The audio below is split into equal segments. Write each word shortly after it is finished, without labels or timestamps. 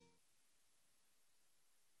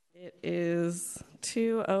It is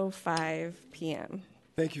 2:05 p.m.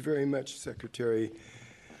 Thank you very much, Secretary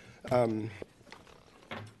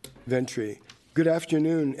Ventry. Good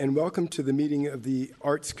afternoon, and welcome to the meeting of the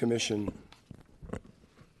Arts Commission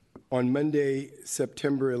on Monday,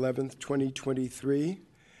 September 11th, 2023.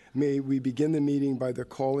 May we begin the meeting by the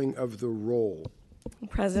calling of the roll.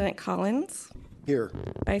 President Collins. Here.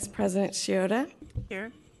 Vice President Shiota.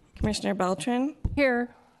 Here. Commissioner Beltran.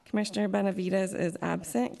 Here. Commissioner Benavides is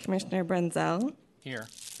absent. Commissioner Brenzel. Here.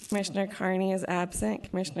 Commissioner Carney is absent.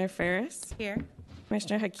 Commissioner Ferris. Here.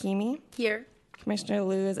 Commissioner Hakimi. Here. Commissioner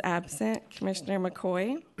Liu is absent. Commissioner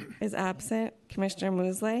McCoy is absent. Commissioner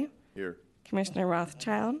Musley. Here. Commissioner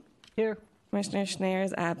Rothschild. Here. Commissioner Schneier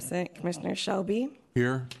is absent. Commissioner Shelby.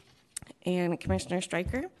 Here. And Commissioner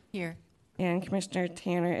Stryker. Here. And Commissioner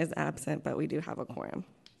Tanner is absent, but we do have a quorum.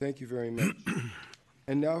 Thank you very much.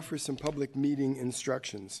 And now for some public meeting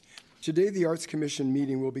instructions. Today, the Arts Commission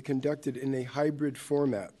meeting will be conducted in a hybrid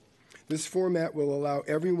format. This format will allow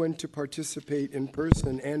everyone to participate in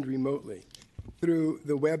person and remotely through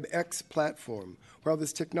the WebEx platform. While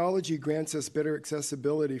this technology grants us better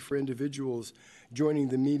accessibility for individuals joining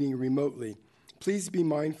the meeting remotely, please be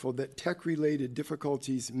mindful that tech-related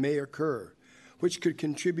difficulties may occur, which could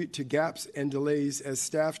contribute to gaps and delays as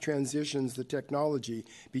staff transitions the technology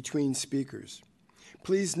between speakers.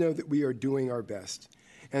 Please know that we are doing our best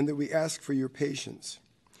and that we ask for your patience.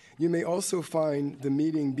 You may also find the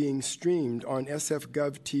meeting being streamed on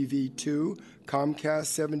SFGov TV 2, Comcast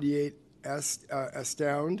 78,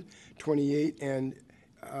 Astound 28, and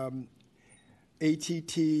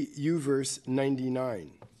ATT Uverse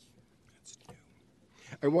 99.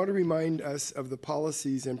 I want to remind us of the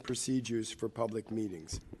policies and procedures for public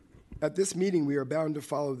meetings. At this meeting, we are bound to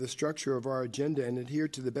follow the structure of our agenda and adhere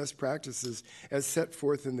to the best practices as set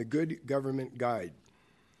forth in the Good Government Guide.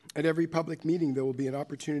 At every public meeting, there will be an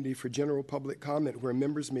opportunity for general public comment where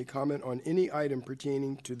members may comment on any item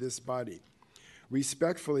pertaining to this body.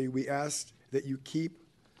 Respectfully, we ask that you keep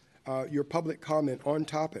your public comment on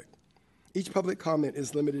topic. Each public comment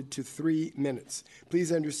is limited to 3 minutes.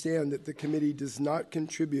 Please understand that the committee does not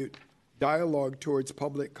contribute dialogue towards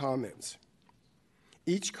public comments.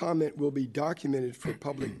 Each comment will be documented for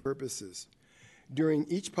public purposes. During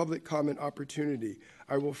each public comment opportunity,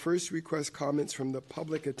 I will first request comments from the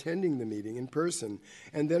public attending the meeting in person,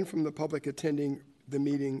 and then from the public attending the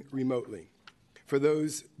meeting remotely. For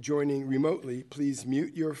those joining remotely, please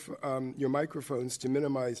mute your microphones to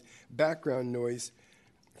minimize background noise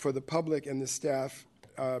for the public and the staff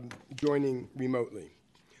joining remotely.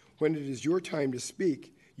 When it is your time to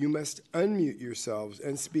speak, you must unmute yourselves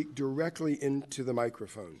and speak directly into the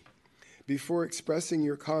microphone. Before expressing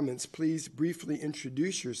your comments, please briefly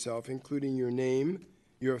introduce yourself, including your name,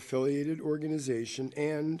 your affiliated organization,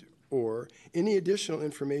 and/or any additional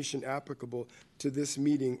information applicable to this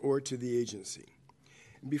meeting or to the agency.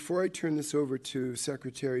 Before I turn this over to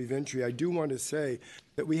Secretary Ventry, I do want to say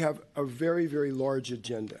that we have a very, very large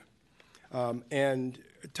agenda. And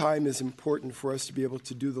time is important for us to be able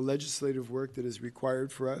to do the legislative work that is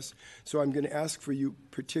required for us. So I'm going to ask for you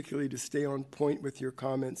particularly to stay on point with your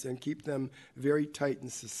comments and keep them very tight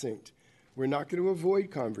and succinct. We're not going to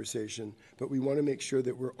avoid conversation, but we want to make sure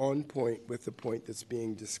that we're on point with the point that's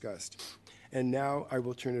being discussed. And now I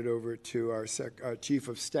will turn it over to our Chief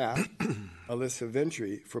of Staff, Alyssa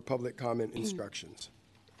Ventry, for public comment instructions.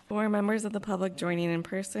 For members of the public joining in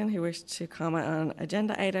person who wish to comment on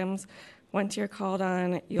agenda items, once you're called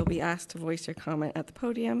on, you'll be asked to voice your comment at the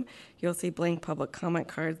podium. You'll see blank public comment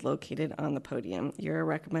cards located on the podium. You're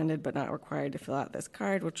recommended but not required to fill out this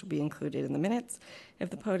card, which will be included in the minutes.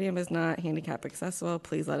 If the podium is not handicap accessible,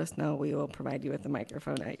 please let us know. We will provide you with a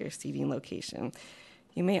microphone at your seating location.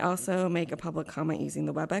 You may also make a public comment using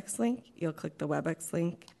the WebEx link. You'll click the WebEx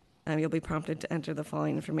link. You'll be prompted to enter the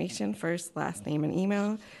following information: first, last name, and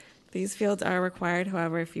email. These fields are required.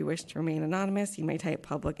 However, if you wish to remain anonymous, you may type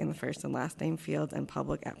public in the first and last name fields and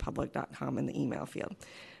public@public.com in the email field.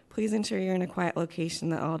 Please ensure you're in a quiet location,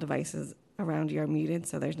 that all devices around you are muted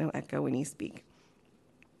so there's no echo when you speak.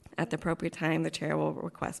 At the appropriate time, the chair will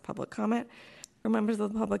request public comment. For members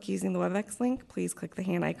of the public using the WebEx link, please click the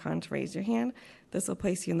hand icon to raise your hand. This will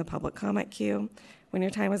place you in the public comment queue. When your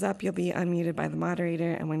time is up, you'll be unmuted by the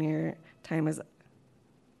moderator, and when it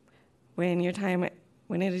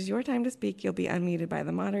is your time to speak, you'll be unmuted by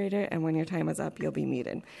the moderator, and when your time is up, you'll be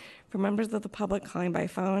muted. For members of the public calling by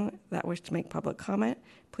phone that wish to make public comment,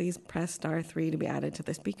 please press *3 to be added to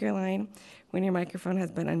the speaker line. When your microphone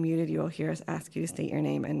has been unmuted, you will hear us ask you to state your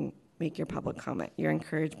name and make your public comment. You're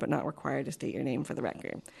encouraged but not required to state your name for the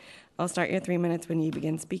record. I'll start your 3 minutes when you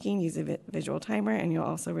begin speaking. Use a visual timer, and you'll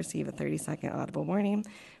also receive a 30-second audible warning.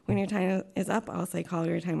 When your time is up, I'll say call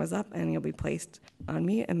your time is up, and you'll be placed on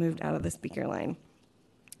mute and moved out of the speaker line.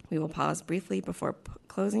 We will pause briefly before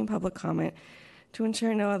closing public comment to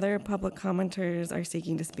ensure no other public commenters are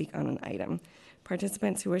seeking to speak on an item.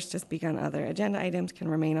 Participants who wish to speak on other agenda items can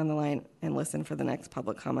remain on the line and listen for the next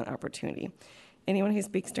public comment opportunity. Anyone who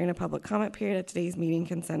speaks during a public comment period at today's meeting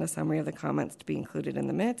can send a summary of the comments to be included in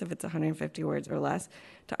the minutes if it's 150 words or less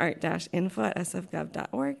to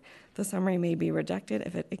art-info@sfgov.org. The summary may be rejected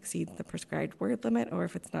if it exceeds the prescribed word limit or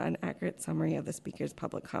if it's not an accurate summary of the speaker's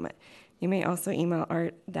public comment. You may also email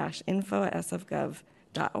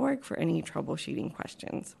art-info@sfgov.org for any troubleshooting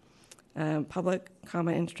questions. Public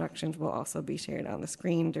comment instructions will also be shared on the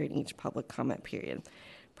screen during each public comment period.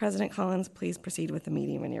 President Collins, please proceed with the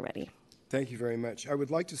meeting when you're ready. Thank you very much. I would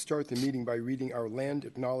like to start the meeting by reading our land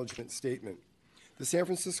acknowledgement statement. The San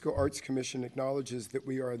Francisco Arts Commission acknowledges that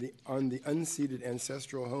we are on the unceded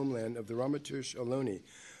ancestral homeland of the Ramaytush Ohlone,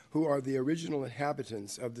 who are the original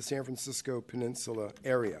inhabitants of the San Francisco Peninsula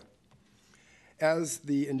area. As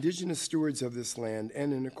the indigenous stewards of this land,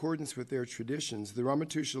 and in accordance with their traditions, the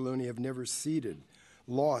Ramaytush Ohlone have never ceded,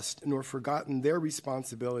 lost, nor forgotten their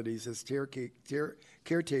responsibilities as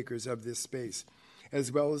caretakers of this space, as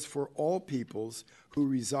well as for all peoples who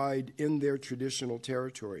reside in their traditional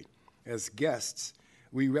territory. As guests,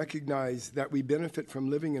 we recognize that we benefit from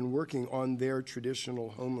living and working on their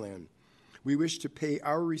traditional homeland. We wish to pay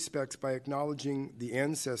our respects by acknowledging the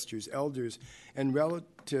ancestors, elders, and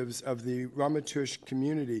relatives of the Ramaytush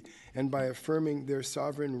community and by affirming their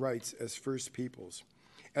sovereign rights as First Peoples.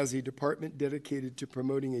 As a department dedicated to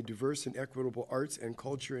promoting a diverse and equitable arts and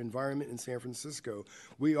culture environment in San Francisco,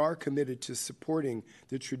 we are committed to supporting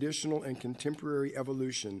the traditional and contemporary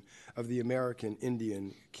evolution of the American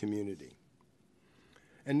Indian community.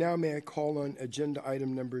 And now may I call on agenda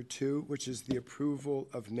item number 2, which is the approval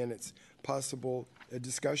of minutes, possible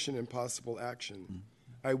discussion and possible action.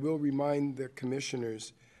 I will remind the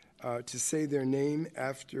commissioners to say their name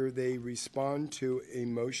after they respond to a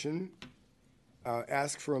motion.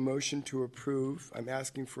 Ask for a motion to approve. I'm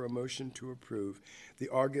asking for a motion to approve the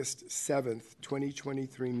August 7th,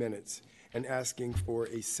 2023 minutes and asking for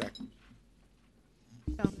a second.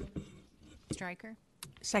 Stryker.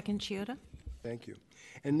 Second, Chioda. Thank you.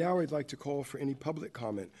 And now I'd like to call for any public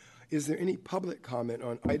comment. Is there any public comment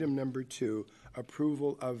on item number 2,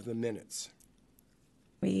 approval of the minutes?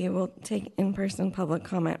 We will take in-person public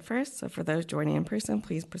comment first. So for those joining in person,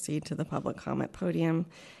 please proceed to the public comment podium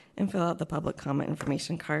and fill out the public comment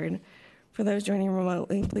information card. For those joining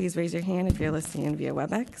remotely, please raise your hand if you're listening via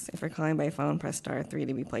WebEx. If you're calling by phone, press star 3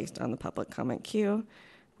 to be placed on the public comment queue.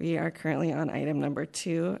 We are currently on item number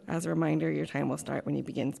 2. As a reminder, your time will start when you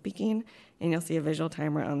begin speaking, and you'll see a visual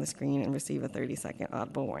timer on the screen and receive a 30-second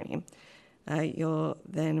audible warning. You'll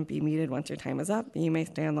then be muted once your time is up. You may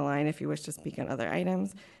stay on the line if you wish to speak on other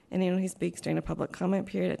items. Anyone who speaks during a public comment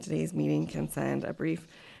period at today's meeting can send a brief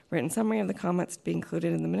written summary of the comments to be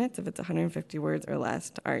included in the minutes if it's 150 words or less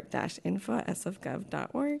to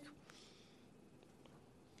art-info@sfgov.org.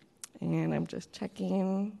 And I'm just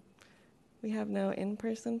checking. We have no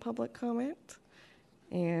in-person public comment,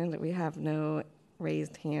 and we have no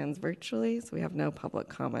raised hands virtually, so we have no public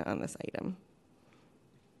comment on this item.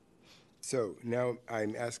 So now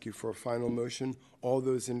I'm asking for a final motion. All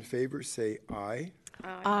those in favor say aye.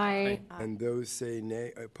 Aye. And those say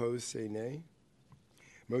nay, opposed say nay.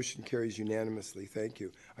 Motion carries unanimously. Thank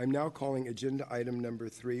you. I'm now calling agenda item number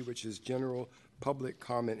 3, which is general public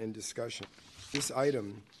comment and discussion. This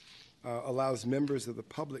item allows members of the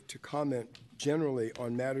public to comment generally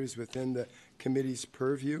on matters within the committee's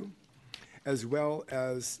purview, as well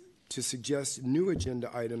as to suggest new agenda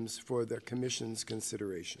items for the commission's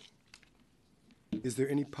consideration. Is there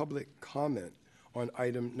any public comment on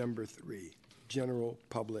item number 3, general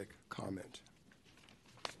public comment?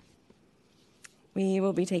 We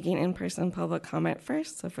will be taking in-person public comment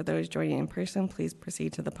first, so for those joining in person, please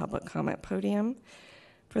proceed to the public comment podium.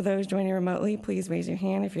 For those joining remotely, please raise your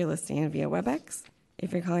hand if you're listening via WebEx.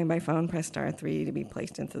 If you're calling by phone, press star 3 to be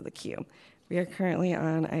placed into the queue. We are currently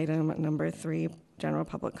on item number 3, general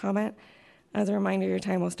public comment. As a reminder, your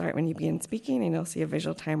time will start when you begin speaking, and you'll see a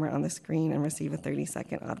visual timer on the screen and receive a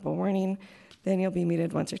 30-second audible warning. Then you'll be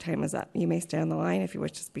muted once your time is up. You may stay on the line if you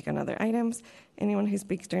wish to speak on other items. Anyone who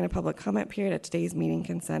speaks during a public comment period at today's meeting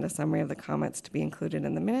can send a summary of the comments to be included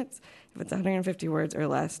in the minutes if it's 150 words or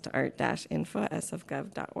less to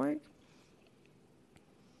art-info@sfgov.org.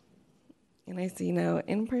 And I see no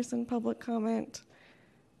in-person public comment,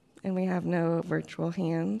 and we have no virtual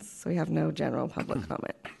hands, so we have no general public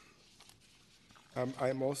comment. I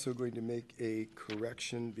am also going to make a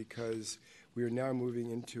correction because we are now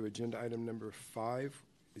moving into agenda item number 5.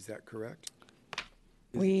 Is that correct?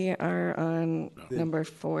 We are on number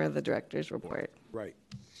 4, the director's report. Right.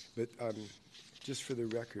 But just for the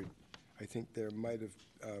record, I think there might have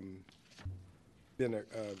been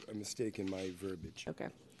a mistake in my verbiage. Okay,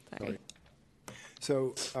 sorry.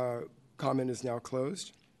 So comment is now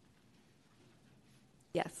closed.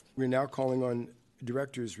 Yes. We're now calling on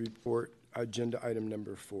Director's Report, agenda item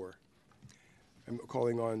number 4. I'm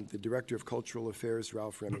calling on the Director of Cultural Affairs,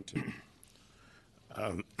 Ralph Remington.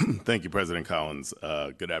 Thank you, President Collins.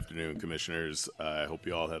 Good afternoon, Commissioners. I hope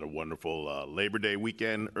you all had a wonderful Labor Day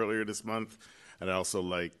weekend earlier this month. And I'd also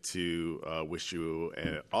like to wish you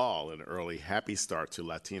all an early happy start to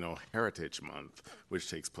Latino Heritage Month, which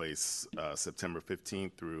takes place September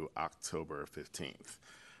 15th through October 15th.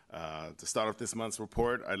 To start off this month's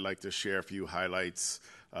report, I'd like to share a few highlights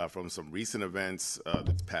from some recent events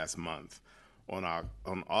this past month. On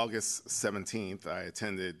August 17th, I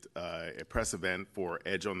attended a press event for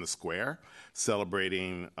Edge on the Square,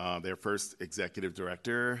 celebrating their first executive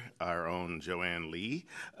director, our own Joanne Lee.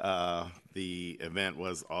 The event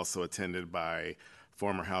was also attended by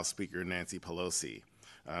former House Speaker Nancy Pelosi.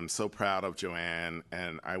 I'm so proud of Joanne,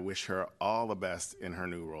 and I wish her all the best in her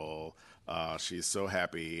new role. She's so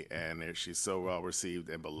happy, and she's so well received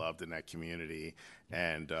and beloved in that community.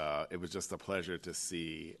 And it was just a pleasure to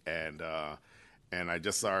see. And I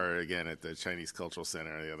just saw her again at the Chinese Cultural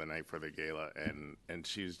Center the other night for the gala, and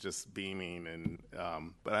she was just beaming. And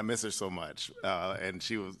but I miss her so much. And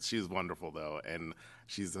she was wonderful though, and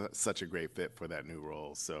she's such a great fit for that new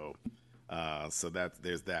role. So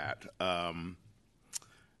there's that.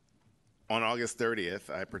 On August 30th,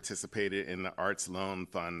 I participated in the Arts Loan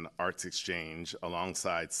Fund Arts Exchange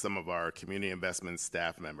alongside some of our community investment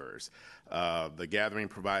staff members. The gathering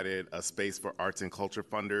provided a space for arts and culture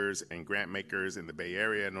funders and grant makers in the Bay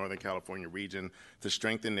Area, Northern California region to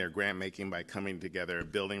strengthen their grant making by coming together,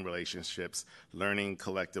 building relationships, learning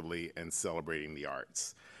collectively, and celebrating the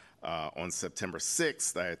arts. On September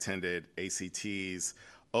 6th, I attended ACT's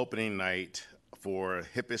opening night for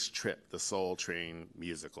Hippest Trip, the Soul Train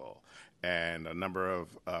musical. And a number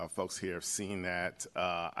of folks here have seen that.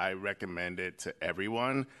 I recommend it to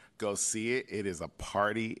everyone. Go see it. It is a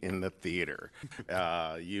party in the theater.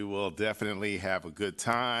 You will definitely have a good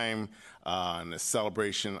time in a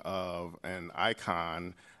celebration of an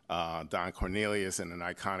icon, Don Cornelius, and an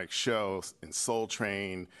iconic show in Soul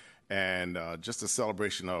Train, and just a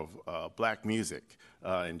celebration of black music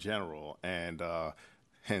in general. And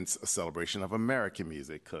hence a celebration of American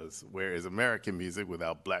music, because where is American music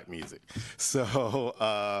without black music?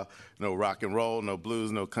 So no rock and roll, no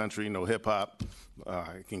blues, no country, no hip hop.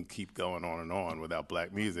 I can keep going on and on without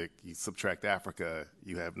black music. You subtract Africa,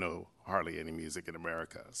 you have hardly any music in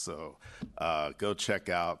America. So go check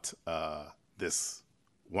out this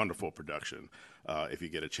wonderful production if you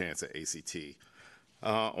get a chance at ACT.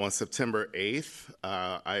 On September 8th,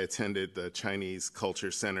 I attended the Chinese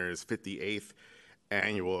Culture Center's 58th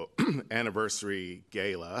annual anniversary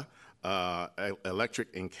gala,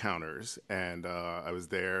 Electric Encounters, and I was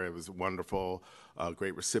there. It was wonderful,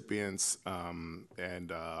 great recipients,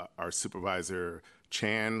 and our supervisor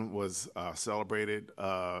Chan was celebrated,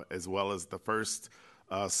 as well as the first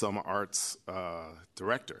Summer Arts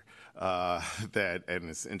director. And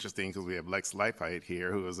it's interesting because we have Lex Leifheit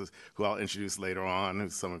here, who I'll introduce later on, who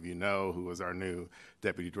some of you know, who was our new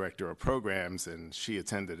Deputy Director of Programs, and she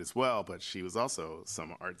attended as well, but she was also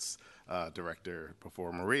Summer Arts Director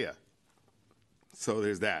before Maria. So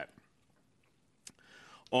there's that.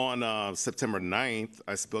 On September 9th,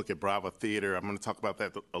 I spoke at Brava Theater. I'm going to talk about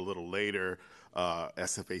that a little later.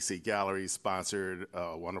 SFAC Gallery sponsored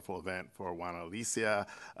a wonderful event for Juana Alicia,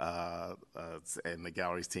 and the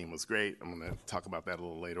gallery's team was great. I'm going to talk about that a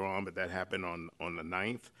little later on, but that happened on the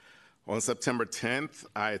 9th. On September 10th,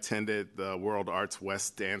 I attended the World Arts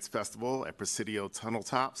West Dance Festival at Presidio Tunnel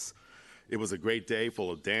Tops. It was a great day full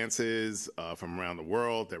of dances from around the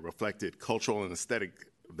world that reflected cultural and aesthetic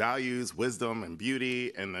values, wisdom, and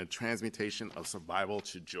beauty, and the transmutation of survival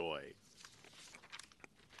to joy.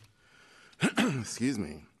 Excuse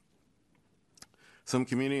me. Some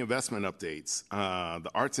community investment updates. The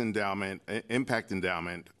Arts Endowment, Impact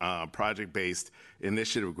Endowment project-based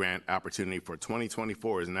initiative grant opportunity for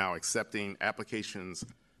 2024 is now accepting applications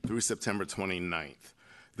through September 29th.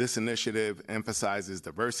 This initiative emphasizes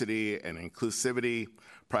diversity and inclusivity,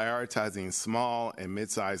 prioritizing small and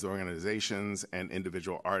mid-sized organizations and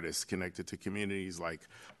individual artists connected to communities like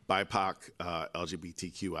BIPOC,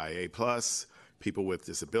 LGBTQIA+, people with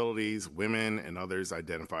disabilities, women, and others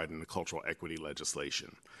identified in the cultural equity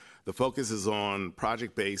legislation. The focus is on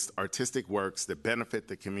project-based artistic works that benefit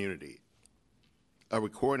the community. A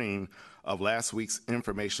recording of last week's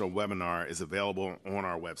informational webinar is available on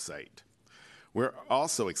our website. We're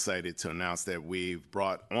also excited to announce that we've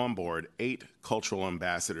brought on board 8 cultural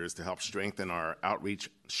ambassadors to help strengthen our outreach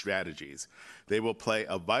strategies. They will play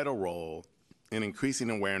a vital role in increasing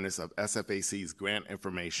awareness of SFAC's grant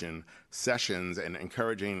information, sessions, and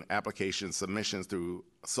encouraging application submissions through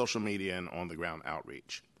social media and on-the-ground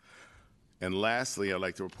outreach. And lastly, I'd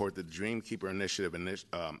like to report that the Dreamkeeper Initiative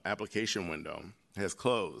application window has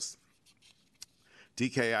closed.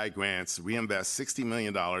 DKI grants reinvest $60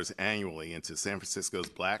 million annually into San Francisco's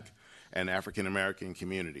Black and African American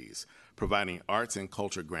communities, providing arts and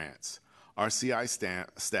culture grants. Our CI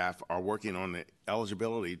staff are working on the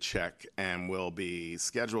eligibility check and will be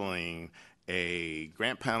scheduling a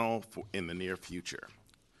grant panel in the near future.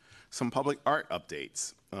 Some public art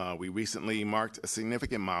updates. We recently marked a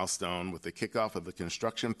significant milestone with the kickoff of the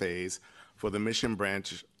construction phase for the Mission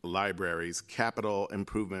Branch Library's Capital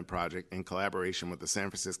Improvement Project in collaboration with the San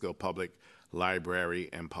Francisco Public Library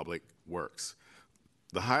and Public Works.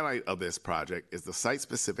 The highlight of this project is the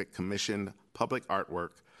site-specific commissioned public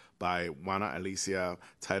artwork by Juana Alicia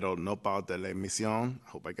titled Nopal de la Misión.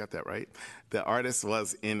 Hope I got that right. The artist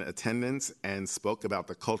was in attendance and spoke about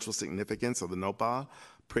the cultural significance of the nopal,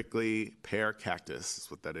 prickly pear cactus, is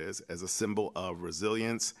what that is, as a symbol of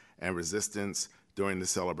resilience and resistance during the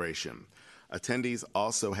celebration. Attendees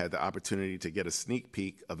also had the opportunity to get a sneak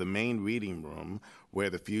peek of the main reading room where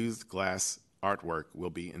the fused glass artwork will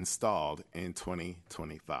be installed in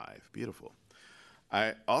 2025. Beautiful.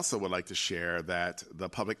 I also would like to share that the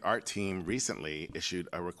public art team recently issued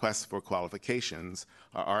a request for qualifications,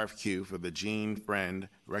 a RFQ, for the Gene Friend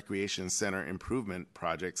Recreation Center Improvement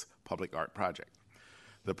Project's public art project.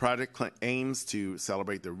 The project aims to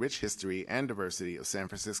celebrate the rich history and diversity of San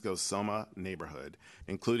Francisco's Soma neighborhood,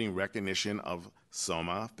 including recognition of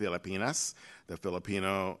Soma Filipinas, the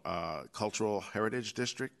Filipino Cultural Heritage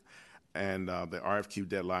District, and the RFQ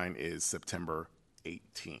deadline is September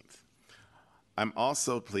 18th. I'm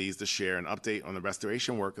also pleased to share an update on the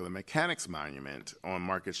restoration work of the Mechanics Monument on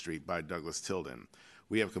Market Street by Douglas Tilden.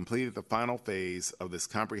 We have completed the final phase of this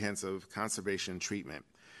comprehensive conservation treatment.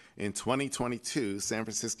 In 2022, San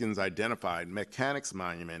Franciscans identified Mechanics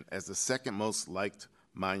Monument as the second most liked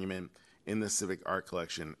monument in the Civic Art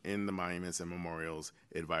Collection in the Monuments and Memorials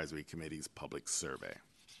Advisory Committee's public survey.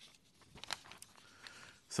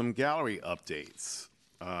 Some gallery updates.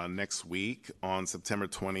 Next week, on September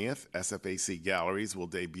 20th, SFAC Galleries will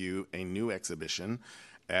debut a new exhibition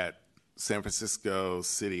at San Francisco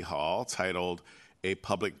City Hall titled A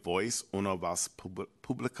Public Voice, Una Voz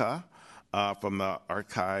Publica, from the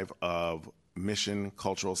archive of Mission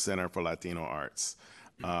Cultural Center for Latino Arts.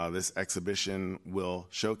 This exhibition will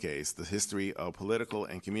showcase the history of political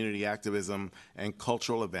and community activism and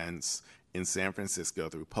cultural events in San Francisco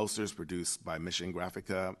through posters produced by Mission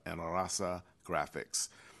Graphica and Arasa Graphics.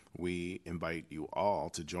 We invite you all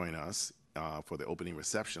to join us for the opening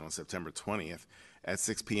reception on September 20th at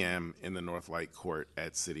 6 p.m. in the North Light Court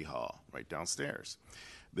at City Hall, right downstairs.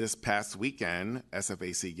 This past weekend,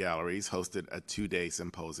 SFAC Galleries hosted a 2-day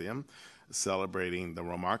symposium celebrating the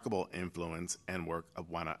remarkable influence and work of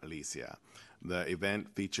Juana Alicia. The event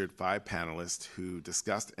featured 5 panelists who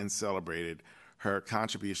discussed and celebrated her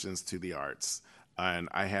contributions to the arts. And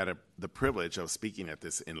I had the privilege of speaking at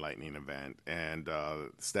this enlightening event, and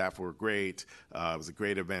staff were great. It was a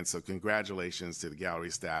great event, so congratulations to the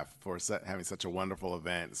gallery staff for having such a wonderful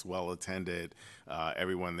event. It's well attended.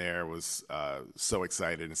 Everyone there was so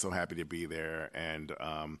excited and so happy to be there, and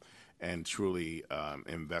truly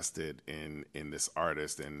invested in this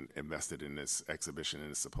artist and invested in this exhibition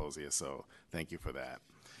and this symposium. So thank you for that.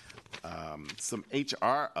 Some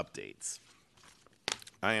HR updates.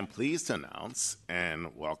 I am pleased to announce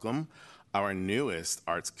and welcome our newest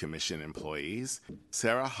Arts Commission employees,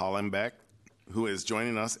 Sarah Hollenbeck, who is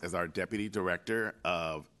joining us as our Deputy Director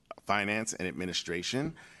of Finance and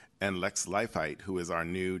Administration, and Lex Leifheit, who is our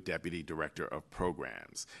new Deputy Director of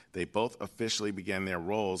Programs. They both officially began their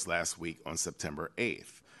roles last week on September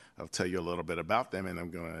 8th. I'll tell you a little bit about them, and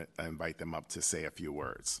I'm going to invite them up to say a few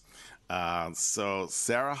words. So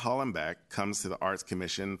Sarah Hollenbeck comes to the Arts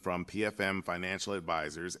Commission from PFM Financial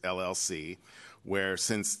Advisors, LLC, where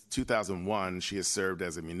since 2001, she has served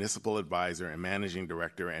as a municipal advisor and managing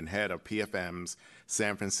director and head of PFM's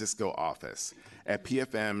San Francisco office. At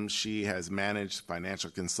PFM, she has managed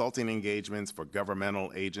financial consulting engagements for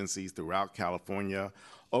governmental agencies throughout California,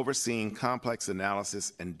 overseeing complex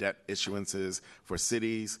analysis and debt issuances for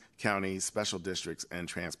cities, counties, special districts, and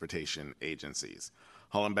transportation agencies.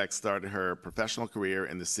 Hollenbeck started her professional career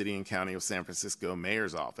in the City and County of San Francisco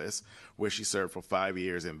Mayor's Office, where she served for 5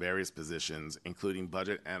 years in various positions, including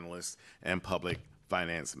budget analyst and public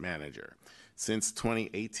finance manager. Since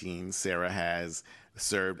 2018, Sarah has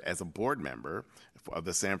served as a board member of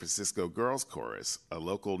the San Francisco Girls Chorus, a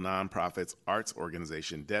local nonprofit arts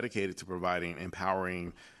organization dedicated to providing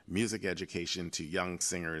empowering music education to young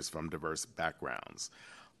singers from diverse backgrounds.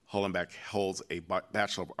 Hollenbeck holds a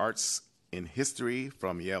Bachelor of Arts in History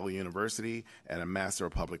from Yale University and a Master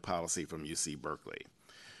of Public Policy from UC Berkeley.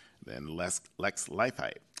 Then Lex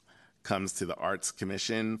Leifheit comes to the Arts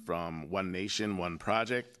Commission from One Nation, One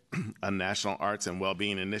Project, a national arts and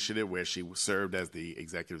well-being initiative where she served as the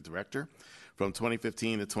executive director. From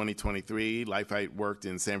 2015 to 2023, Leifheit worked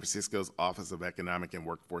in San Francisco's Office of Economic and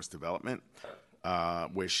Workforce Development,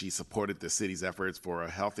 where she supported the city's efforts for a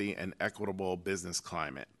healthy and equitable business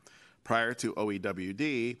climate. Prior to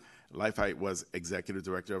OEWD, Leifheit was executive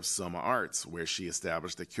director of Soma Arts, where she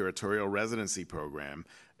established a curatorial residency program,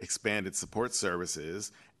 expanded support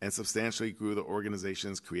services, and substantially grew the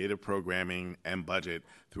organization's creative programming and budget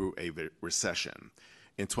through a recession.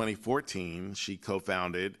 In 2014, she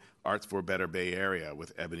co-founded Arts for a Better Bay Area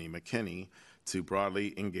with Ebony McKinney to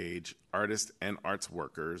broadly engage artists and arts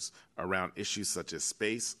workers around issues such as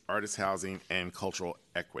space, artist housing, and cultural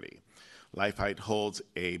equity. Leifheit holds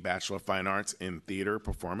a Bachelor of Fine Arts in Theater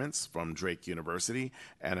Performance from Drake University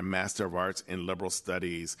and a Master of Arts in Liberal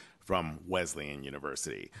Studies from Wesleyan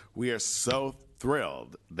University. We are so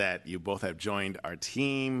thrilled that you both have joined our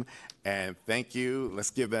team, and thank you.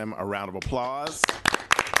 Let's give them a round of applause.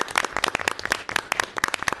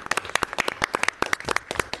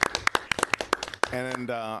 And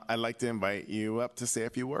I'd like to invite you up to say a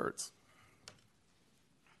few words.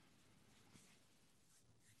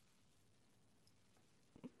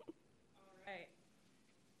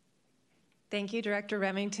 Thank you, Director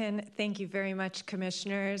Remington. Thank you very much,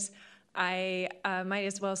 Commissioners. I might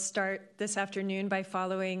as well start this afternoon by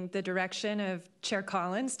following the direction of Chair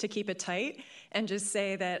Collins to keep it tight and just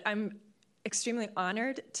say that I'm extremely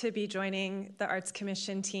honored to be joining the Arts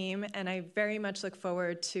Commission team, and I very much look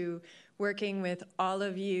forward to working with all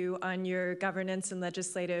of you on your governance and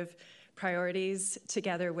legislative priorities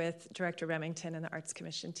together with Director Remington and the Arts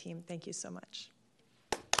Commission team. Thank you so much.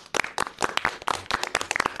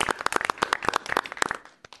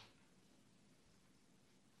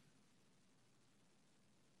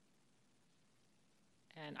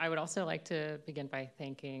 And I would also like to begin by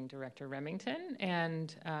thanking Director Remington,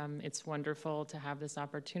 and it's wonderful to have this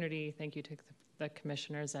opportunity. Thank you to the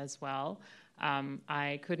commissioners as well.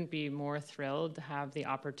 I couldn't be more thrilled to have the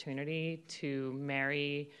opportunity to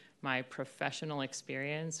marry my professional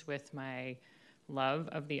experience with my love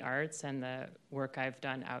of the arts and the work I've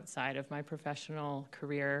done outside of my professional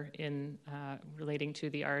career in relating to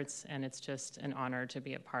the arts, and it's just an honor to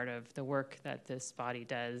be a part of the work that this body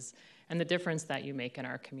does and the difference that you make in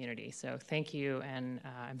our community. So thank you, and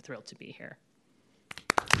I'm thrilled to be here.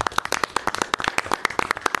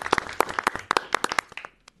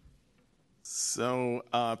 So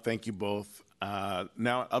thank you both. Now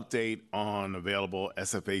an update on available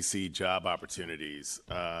SFAC job opportunities.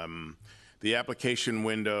 The application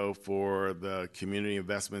window for the Community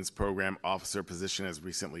Investments Program Officer position has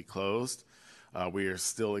recently closed. We are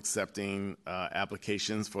still accepting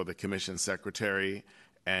applications for the Commission Secretary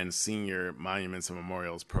and Senior Monuments and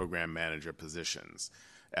Memorials Program Manager positions.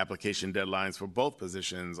 Application deadlines for both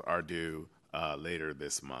positions are due later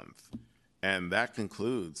this month. And that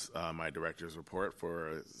concludes my director's report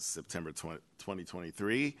for September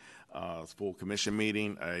 2023 full commission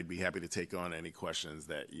meeting. I'd be happy to take on any questions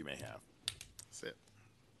that you may have. That's it.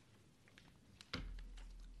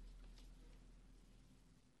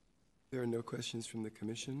 There are no questions from the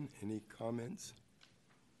commission. Any comments?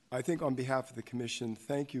 I think on behalf of the commission,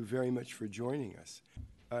 thank you very much for joining us.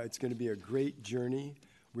 It's going to be a great journey.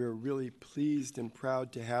 We're really pleased and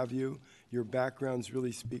proud to have you. Your backgrounds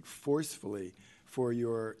really speak forcefully for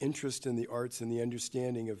your interest in the arts and the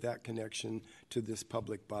understanding of that connection to this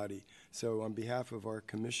public body. So on behalf of our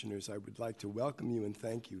commissioners, I would like to welcome you and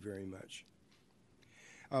thank you very much.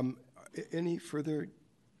 Any further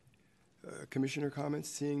commissioner comments?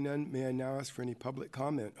 Seeing none, may I now ask for any public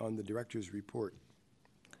comment on the director's report?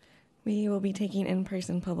 We will be taking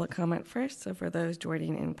in-person public comment first, so for those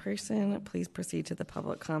joining in person, please proceed to the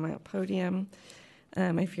public comment podium.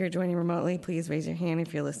 If you're joining remotely, please raise your hand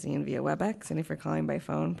if you're listening via WebEx, and if you're calling by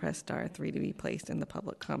phone, press *3 to be placed in the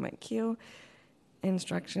public comment queue.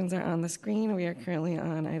 Instructions are on the screen. We are currently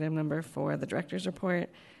on item number 4, the director's report.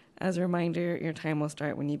 As a reminder, your time will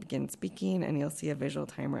start when you begin speaking, and you'll see a visual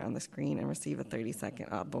timer on the screen and receive a 30-second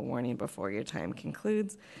audible warning before your time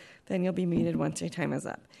concludes. Then you'll be muted once your time is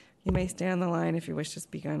up. You may stay on the line if you wish to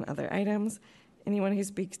speak on other items. Anyone who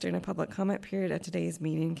speaks during a public comment period at today's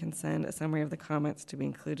meeting can send a summary of the comments to be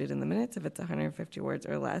included in the minutes if it's 150 words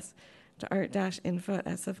or less to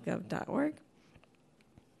art-info@sfgov.org.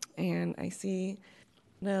 And I see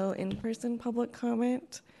no in-person public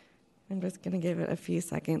comment. I'm just going to give it a few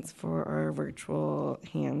seconds for our virtual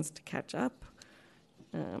hands to catch up.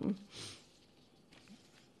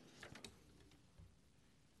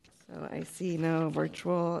 So I see no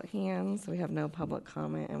virtual hands, so we have no public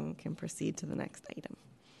comment, and we can proceed to the next item.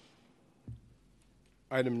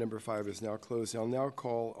 Item number 5 is now closed. I'll now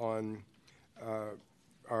call on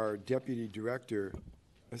our Deputy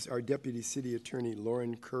City Attorney,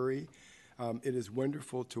 Lauren Curry. It is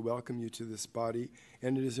wonderful to welcome you to this body,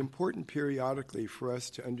 and it is important periodically for us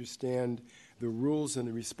to understand the rules and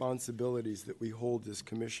the responsibilities that we hold as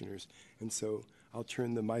commissioners. And so I'll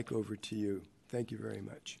turn the mic over to you. Thank you very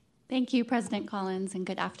much. Thank you, President Collins, and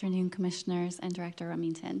good afternoon, Commissioners and Director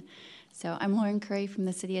Remington. So I'm Lauren Curry from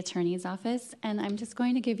the City Attorney's Office, and I'm just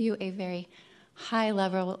going to give you a very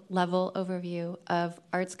high-level overview of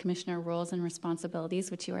Arts Commissioner roles and responsibilities,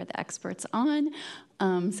 which you are the experts on.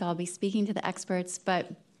 So I'll be speaking to the experts,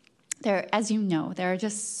 but as you know, there are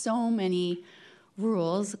just so many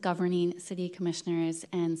rules governing city commissioners,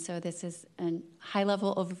 and so this is a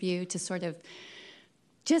high-level overview to sort of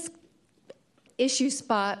just issue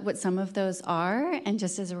spot what some of those are, and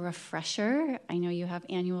just as a refresher, I know you have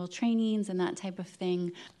annual trainings and that type of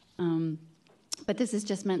thing, but this is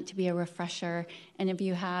just meant to be a refresher, and if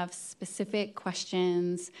you have specific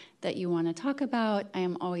questions that you want to talk about, I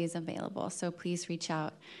am always available, so please reach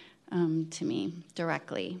out to me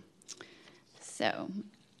directly. So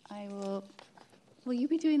will you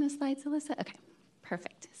be doing the slides, Alyssa? Okay,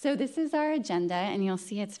 perfect. So this is our agenda, and you'll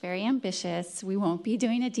see it's very ambitious. We won't be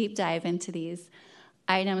doing a deep dive into these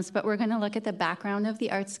items, but we're going to look at the background of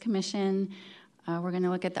the Arts Commission. We're going to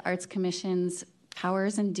look at the Arts Commission's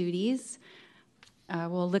powers and duties.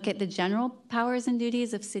 We'll look at the general powers and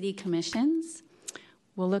duties of city commissions.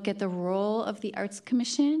 We'll look at the role of the Arts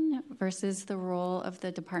Commission versus the role of the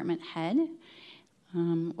department head.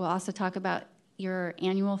 We'll also talk about your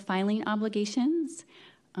annual filing obligations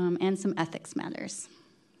and some ethics matters.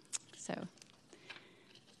 So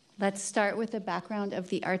let's start with the background of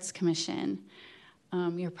the Arts Commission.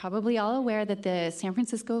 You're probably all aware that the San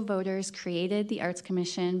Francisco voters created the Arts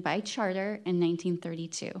Commission by charter in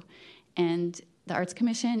 1932. And the Arts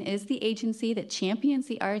Commission is the agency that champions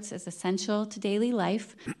the arts as essential to daily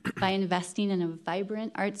life by investing in a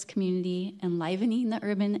vibrant arts community, enlivening the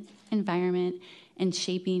urban environment, and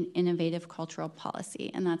shaping innovative cultural policy.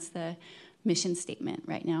 And that's the mission statement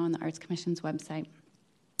right now on the Arts Commission's website.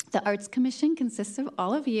 The Arts Commission consists of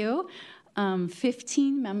all of you,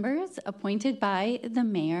 15 members appointed by the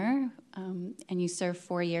mayor, and you serve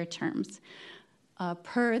 4-year terms.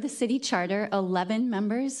 Per the city charter, 11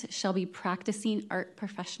 members shall be practicing art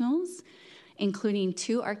professionals, including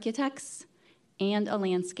 2 architects and a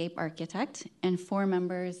landscape architect, and 4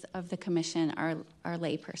 members of the commission are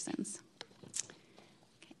laypersons.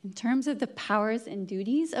 In terms of the powers and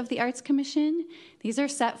duties of the Arts Commission, these are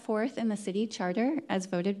set forth in the city charter as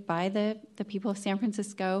voted by the people of San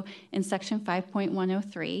Francisco in section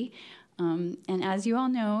 5.103. And as you all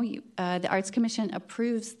know, the Arts Commission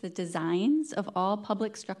approves the designs of all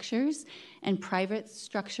public structures and private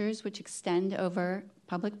structures which extend over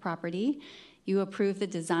public property. You approve the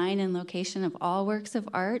design and location of all works of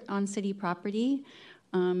art on city property.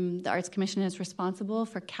 The Arts Commission is responsible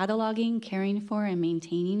for cataloging, caring for, and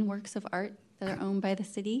maintaining works of art that are owned by the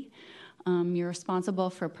city. You're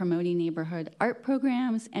responsible for promoting neighborhood art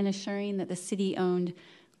programs and assuring that the city-owned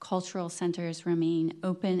cultural centers remain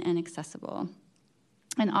open and accessible.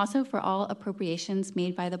 And also for all appropriations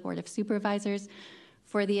made by the Board of Supervisors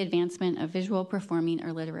for the advancement of visual, performing,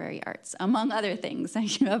 or literary arts, among other things.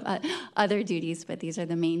 You have other duties, but these are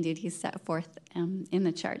the main duties set forth in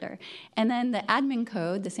the charter. And then the admin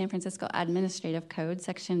code, the San Francisco Administrative Code,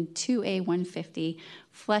 section 2A150,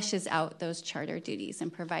 fleshes out those charter duties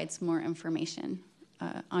and provides more information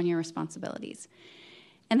on your responsibilities.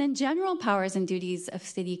 And then general powers and duties of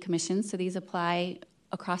city commissions, so these apply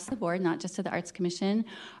across the board, not just to the Arts Commission,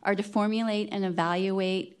 are to formulate and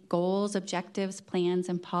evaluate goals, objectives, plans,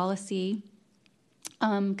 and policy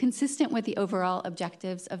consistent with the overall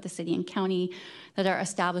objectives of the city and county that are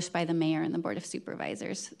established by the mayor and the Board of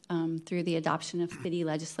Supervisors through the adoption of city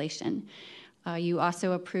legislation. You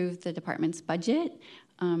also approve the department's budget.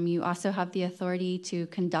 You also have the authority to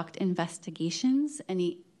conduct investigations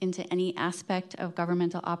into any aspect of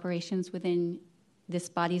governmental operations within this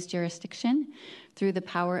body's jurisdiction through the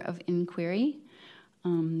power of inquiry.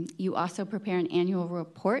 You also prepare an annual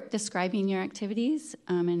report describing your activities,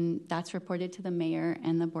 and that's reported to the mayor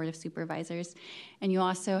and the Board of Supervisors. And you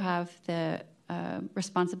also have the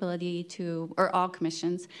responsibility to, or all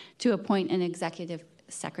commissions, to appoint an executive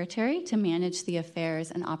secretary to manage the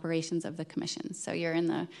affairs and operations of the commission. So you're in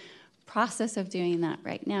the process of doing that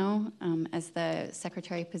right now as the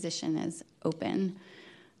secretary position is open.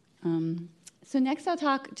 So next I'll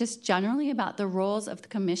talk just generally about the roles of the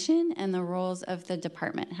commission and the roles of the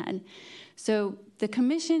department head. So the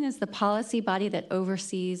commission is the policy body that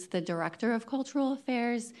oversees the director of cultural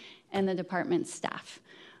affairs and the department staff.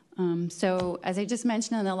 So as I just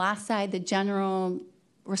mentioned on the last slide, the general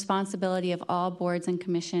responsibility of all boards and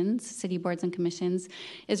commissions, city boards and commissions,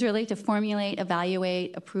 is really to formulate,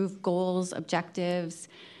 evaluate, approve goals, objectives,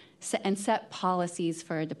 and set policies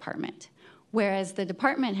for a department. Whereas the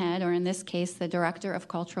department head, or in this case, the director of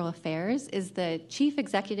cultural affairs, is the chief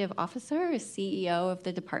executive officer, or CEO of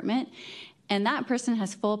the department, and that person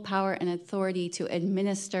has full power and authority to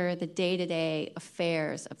administer the day-to-day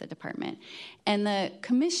affairs of the department. And the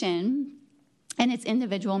commission and its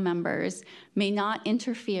individual members may not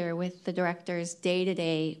interfere with the director's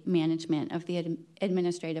day-to-day management of the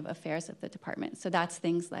administrative affairs of the department. So that's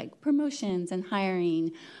things like promotions and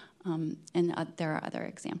hiring, and there are other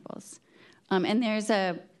examples. And there's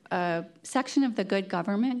a section of the Good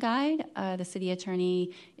Government Guide. The city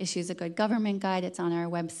attorney issues a Good Government Guide. It's on our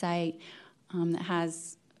website that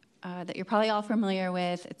has that you're probably all familiar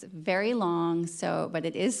with. It's very long, but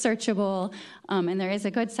it is searchable. And there is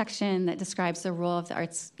a good section that describes the role of the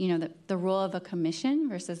arts, the role of a commission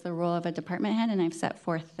versus the role of a department head. And I've set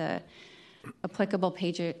forth the applicable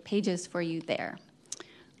pages for you there.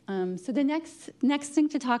 So the next thing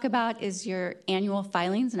to talk about is your annual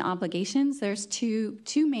filings and obligations. There's two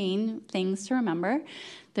main things to remember.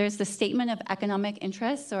 There's the Statement of Economic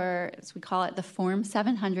Interests, or as we call it, the Form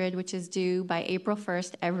 700, which is due by April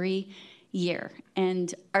 1st every year.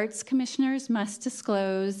 And arts commissioners must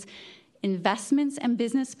disclose investments and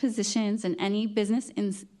business positions in any business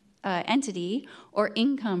entity or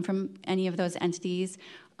income from any of those entities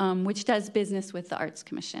which does business with the Arts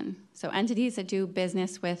Commission. So entities that do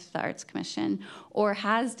business with the Arts Commission or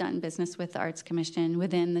has done business with the Arts Commission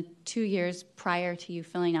within the 2 years prior to you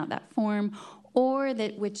filling out that form, or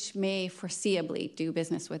that which may foreseeably do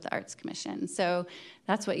business with the Arts Commission. So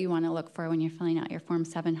that's what you want to look for when you're filling out your Form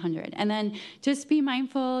 700. And then just be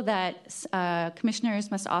mindful that commissioners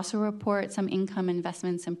must also report some income,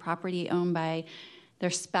 investments, and property owned by their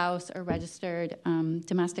spouse or registered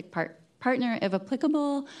domestic partner, if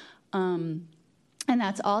applicable, and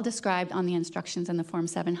that's all described on the instructions in the Form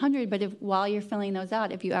 700. But while you're filling those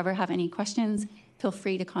out, if you ever have any questions, feel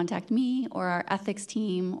free to contact me or our ethics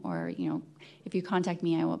team, or if you contact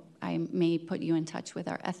me, I may put you in touch with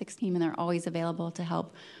our ethics team, and they're always available to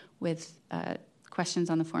help with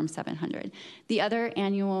questions on the Form 700. The other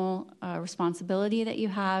annual responsibility that you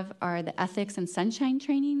have are the ethics and sunshine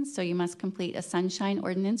trainings. So you must complete a sunshine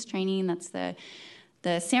ordinance training. That's the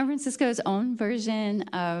San Francisco's own version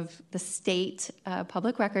of the state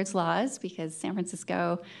public records laws, because San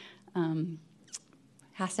Francisco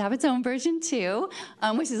has to have its own version too,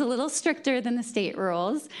 which is a little stricter than the state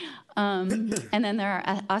rules. And then there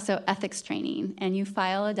are also ethics training, and you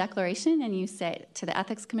file a declaration and you say to the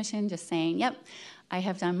Ethics Commission just saying, yep, I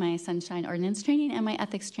have done my sunshine ordinance training and my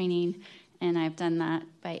ethics training, and I've done that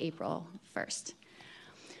by April 1st.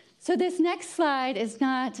 So this next slide is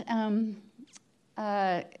not...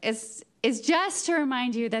 is just to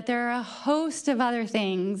remind you that there are a host of other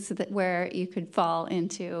things where you could fall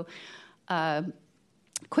into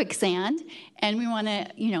quicksand, and we want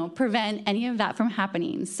to, prevent any of that from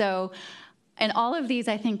happening. So, and all of these,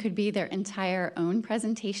 I think, could be their entire own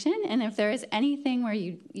presentation. And if there is anything where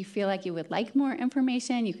you feel like you would like more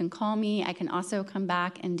information, you can call me. I can also come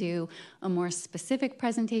back and do a more specific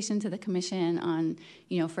presentation to the commission on,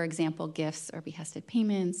 for example, gifts or behested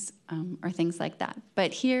payments or things like that.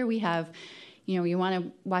 But here we have, you want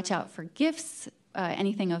to watch out for gifts,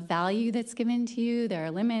 anything of value that's given to you. There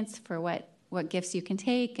are limits for what gifts you can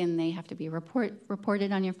take, and they have to be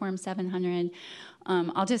reported on your Form 700.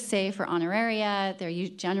 I'll just say for honoraria, they're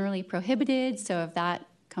generally prohibited, so if that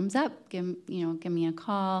comes up, give me a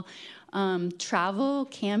call. Travel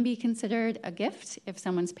can be considered a gift if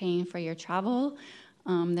someone's paying for your travel.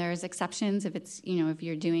 There's exceptions if it's, if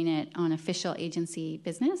you're doing it on official agency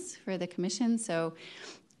business for the commission. So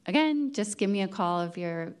again, just give me a call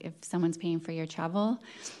if someone's paying for your travel.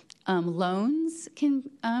 Loans can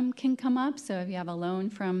come up. So if you have a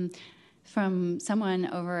loan from from someone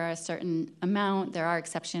over a certain amount. There are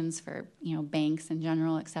exceptions for, banks and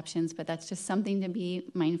general exceptions, but that's just something to be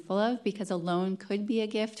mindful of, because a loan could be a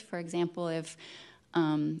gift. For example, if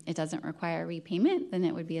it doesn't require repayment, then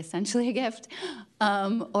it would be essentially a gift.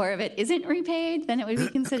 Or if it isn't repaid, then it would be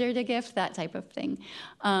considered a gift, that type of thing.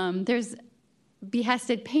 There's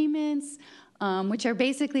behested payments, which are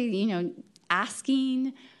basically,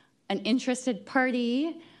 asking an interested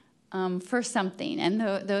party for something. And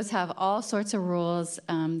those have all sorts of rules.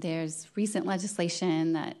 There's recent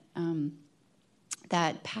legislation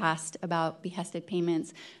that passed about behested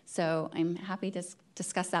payments. So I'm happy to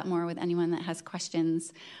discuss that more with anyone that has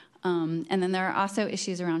questions. And then there are also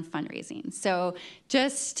issues around fundraising. So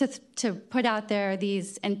just to put out there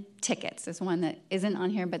these, and tickets is one that isn't on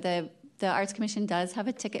here, but the Arts Commission does have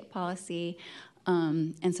a ticket policy.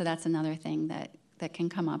 And so that's another thing that can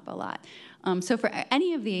come up a lot. So for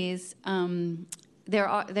any of these, there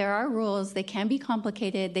are rules. They can be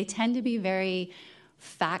complicated. They tend to be very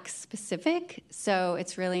fact-specific. So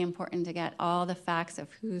it's really important to get all the facts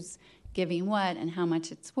of who's giving what and how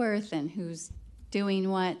much it's worth and who's doing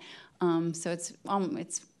what. So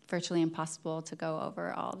it's virtually impossible to go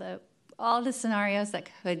over all the scenarios that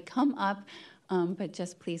could come up. But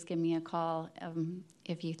just please give me a call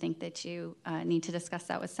if you think that you need to discuss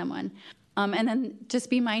that with someone. And then just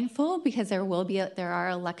be mindful, because there are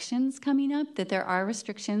elections coming up, that there are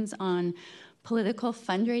restrictions on political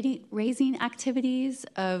fundraising activities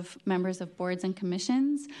of members of boards and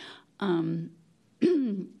commissions. And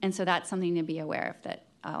so that's something to be aware of that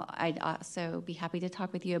I'd also be happy to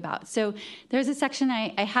talk with you about. So there's a section,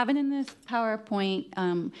 I have it in this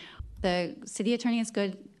PowerPoint. The City Attorney's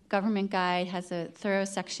Good Government Guide has a thorough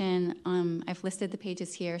section. I've listed the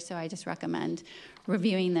pages here, so I just recommend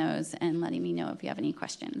reviewing those and letting me know if you have any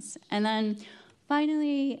questions. And then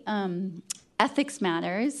finally, ethics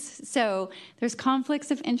matters. So there's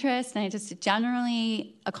conflicts of interest, and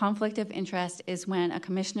generally a conflict of interest is when a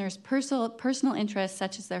commissioner's personal interests,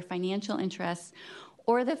 such as their financial interests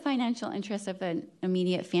or the financial interests of an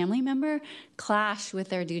immediate family member, clash with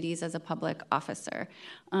their duties as a public officer.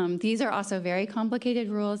 These are also very complicated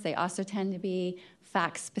rules. They also tend to be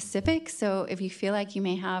fact-specific. So if you feel like you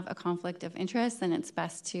may have a conflict of interest, then it's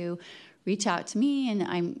best to reach out to me, and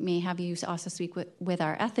I may have you also speak with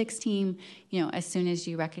our ethics team, as soon as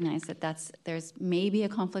you recognize that there's maybe a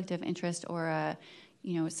conflict of interest or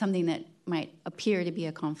something that might appear to be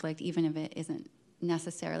a conflict, even if it isn't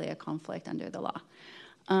necessarily a conflict under the law.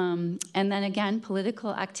 And then again,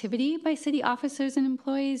 political activity by city officers and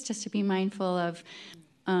employees, just to be mindful of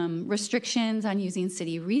restrictions on using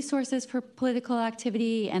city resources for political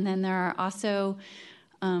activity. And then there are also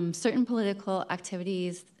certain political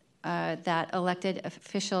activities that elected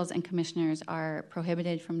officials and commissioners are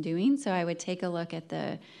prohibited from doing. So I would take a look at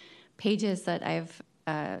the pages that I've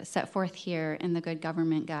set forth here in the Good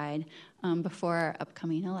Government Guide before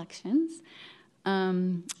upcoming elections.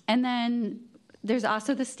 And then there's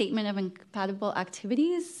also the Statement of Incompatible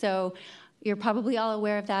Activities. So you're probably all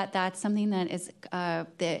aware of that. That's something that is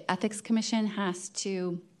the Ethics Commission has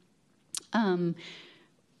to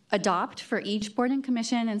adopt for each board and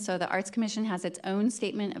commission. And so the Arts Commission has its own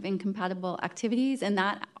Statement of Incompatible Activities, and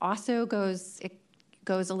that also goes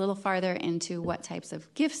a little farther into what types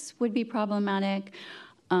of gifts would be problematic,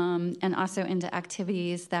 and also into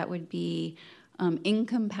activities that would be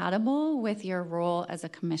incompatible with your role as a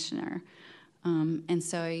commissioner. And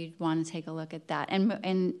so you'd want to take a look at that.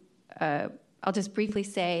 And I'll just briefly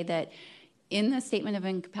say that in the Statement of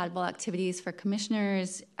Incompatible Activities for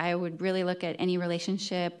commissioners, I would really look at any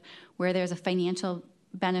relationship where there's a financial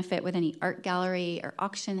benefit with any art gallery or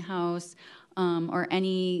auction house, or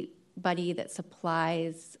anybody that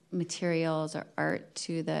supplies materials or art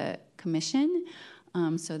to the commission.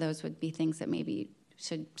 So those would be things that maybe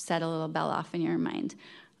should set a little bell off in your mind.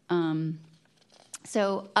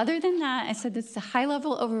 So other than that, I said this is a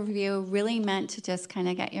high-level overview, really meant to just kind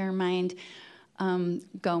of get your mind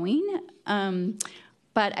going.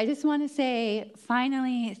 But I just want to say,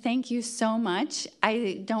 finally, thank you so much.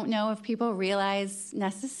 I don't know if people realize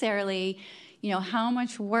necessarily, how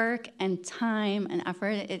much work and time and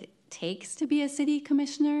effort it takes to be a city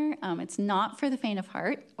commissioner. It's not for the faint of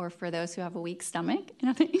heart or for those who have a weak stomach.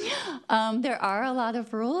 There are a lot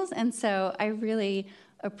of rules, and so I really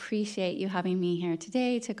appreciate you having me here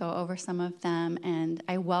today to go over some of them, and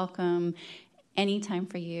I welcome any time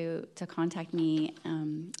for you to contact me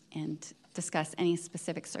and discuss any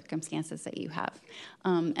specific circumstances that you have.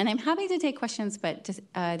 And I'm happy to take questions, but just,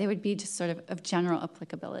 they would be just sort of general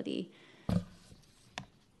applicability.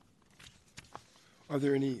 Are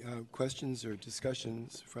there any questions or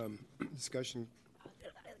discussions from discussion?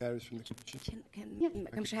 Matters from the Commission.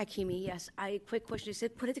 Commissioner Hakimi, yes. Quick question. You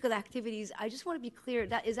said political activities. I just want to be clear.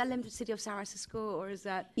 Is that limited to the city of San Francisco, or is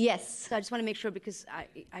that? Yes, So I just want to make sure because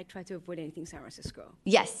I try to avoid anything San Francisco,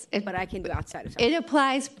 yes. but I can do outside of San Francisco. It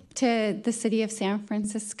applies to the city of San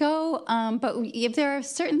Francisco, but if there are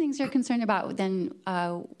certain things you're concerned about, then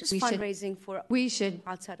Just we should fundraising for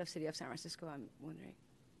outside of city of San Francisco. I'm wondering.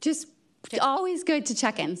 just always good to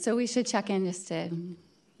check in. So we should check in just to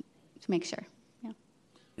make sure. Yeah.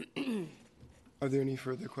 Are there any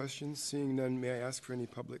further questions? Seeing none, may I ask for any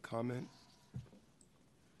public comment?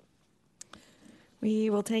 We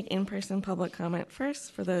will take in-person public comment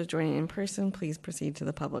first. For those joining in person, please proceed to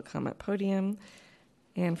the public comment podium.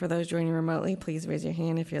 And for those joining remotely, please raise your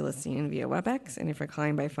hand if you're listening via WebEx. And if you're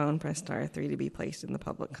calling by phone, press *3 to be placed in the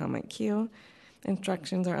public comment queue.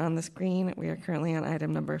 Instructions are on the screen. We are currently on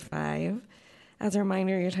item number 5. As a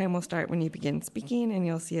reminder, your time will start when you begin speaking, and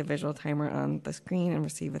you'll see a visual timer on the screen and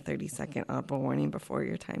receive a 30-second audible warning before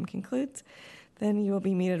your time concludes. Then you will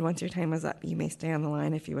be muted once your time is up. You may stay on the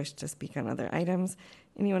line if you wish to speak on other items.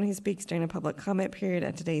 Anyone who speaks during a public comment period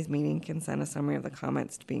at today's meeting can send a summary of the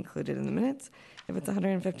comments to be included in the minutes. If it's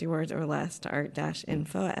 150 words or less, to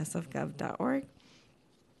art-info@sfgov.org.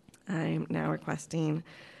 I'm now requesting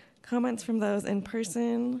comments from those in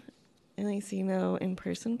person, and I see no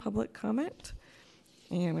in-person public comment.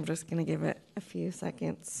 And I'm just going to give it a few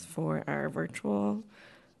seconds for our virtual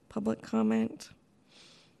public comment.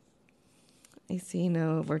 I see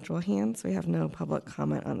no virtual hands, so we have no public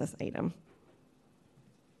comment on this item.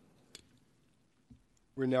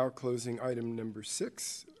 We're now closing item number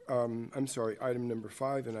 6. Item number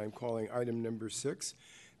 5, and I'm calling item number 6,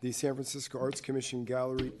 the San Francisco Arts Commission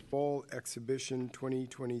Gallery Fall Exhibition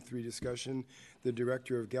 2023 discussion. The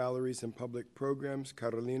Director of Galleries and Public Programs,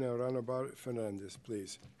 Carolina Ranabar Fernandez,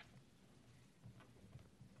 please.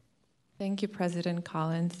 Thank you, President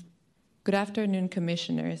Collins. Good afternoon,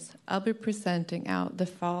 Commissioners. I'll be presenting out the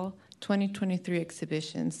Fall 2023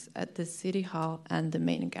 exhibitions at the City Hall and the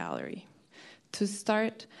main gallery. To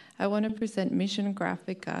start, I want to present Mission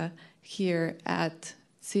Graphica here at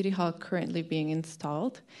City Hall, currently being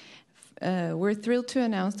installed. We're thrilled to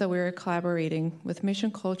announce that we are collaborating with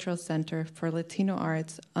Mission Cultural Center for Latino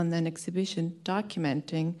Arts on an exhibition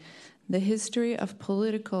documenting the history of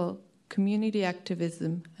political, community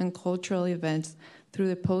activism, and cultural events through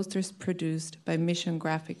the posters produced by Mission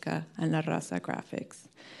Graphica and La Raza Graphics.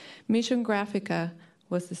 Mission Graphica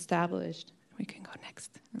was established, we can go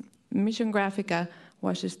next. Mission Graphica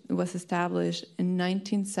was established in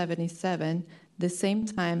 1977, the same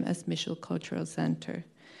time as Mission Cultural Center,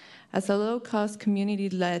 as a low-cost,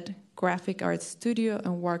 community-led graphic arts studio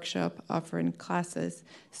and workshop offering classes,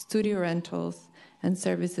 studio rentals, and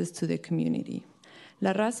services to the community.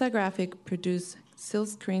 La Raza Graphic produced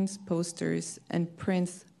silkscreens, posters, and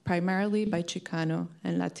prints primarily by Chicano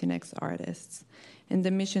and Latinx artists in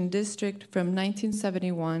the Mission District from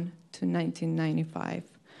 1971 to 1995.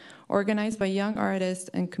 Organized by young artists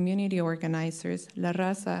and community organizers, La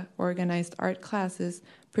Raza organized art classes,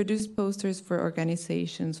 produced posters for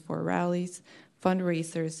organizations for rallies,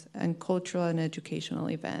 fundraisers, and cultural and educational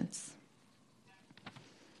events.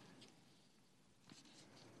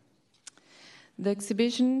 The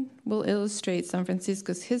exhibition will illustrate San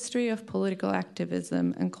Francisco's history of political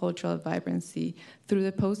activism and cultural vibrancy through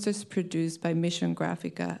the posters produced by Mission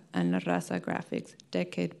Graphica and La Raza Graphics,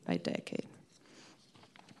 decade by decade.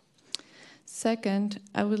 Second,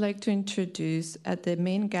 I would like to introduce at the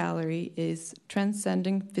main gallery is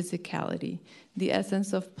Transcending Physicality, the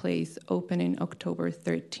Essence of Place, opening October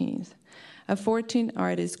 13th, a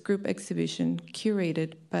 14-artist group exhibition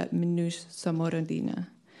curated by Minouche Somorodina.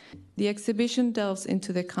 The exhibition delves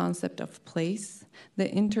into the concept of place,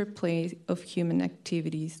 the interplay of human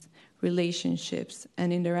activities, relationships,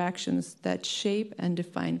 and interactions that shape and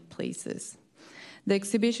define places. The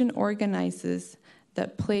exhibition organizes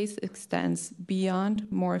that place extends beyond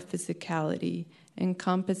more physicality,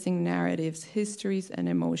 encompassing narratives, histories, and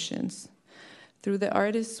emotions. Through the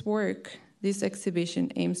artist's work, this exhibition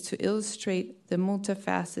aims to illustrate the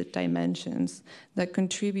multifaceted dimensions that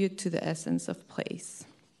contribute to the essence of place.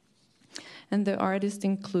 And the artists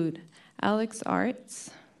include Alex Arts.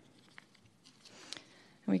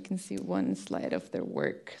 We can see one slide of their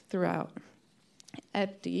work throughout.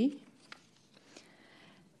 Epti,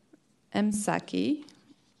 Msaki,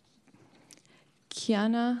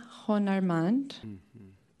 Kiana Honarmand,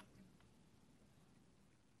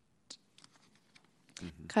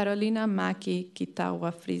 Carolina Maki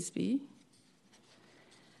Kitawa Frisbee,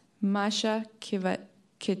 Masha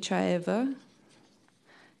Kechaeva,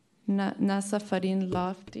 Nasa Farin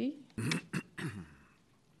Lofty,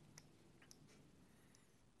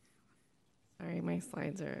 Sorry, my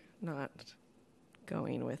slides are not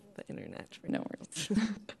going with the internet. No worries.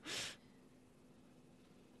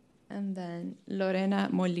 And then Lorena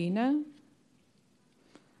Molina,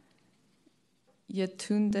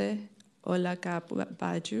 Yetunde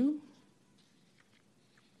Olagabaju,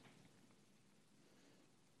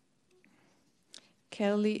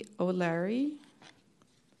 Kelly O'Larry,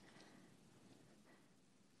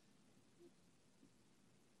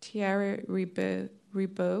 Tiara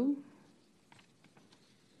Ribeau,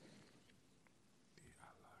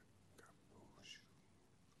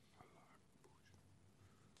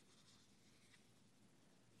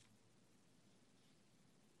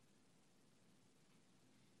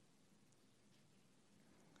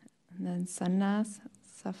 and then Sanas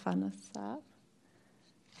Safanasab.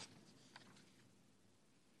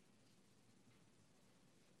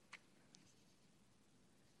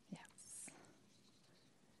 Yes.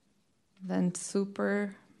 Then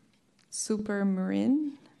Super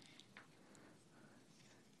Marin.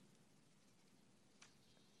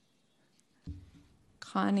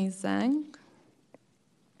 Connie Zhang.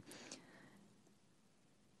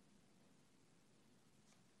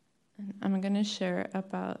 And I'm going to share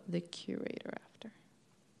about the curator after.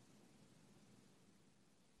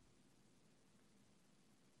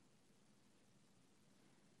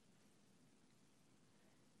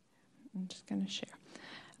 I'm just going to share.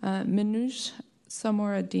 Minouche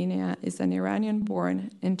Samoradina is an Iranian-born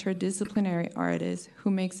interdisciplinary artist who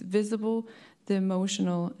makes visible the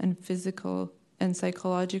emotional and physical and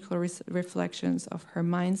psychological reflections of her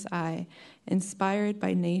mind's eye, inspired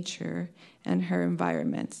by nature and her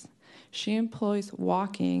environments. She employs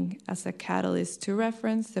walking as a catalyst to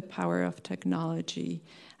reference the power of technology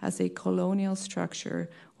as a colonial structure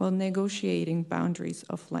while negotiating boundaries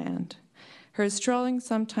of land. Her strolling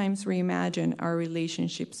sometimes reimagine our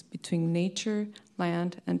relationships between nature,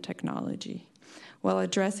 land, and technology, while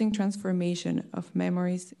addressing transformation of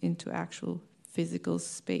memories into actual physical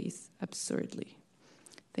space absurdly.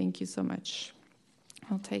 Thank you so much.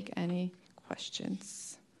 I'll take any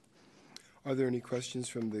questions. Are there any questions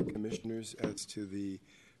from the commissioners as to the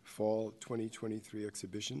fall 2023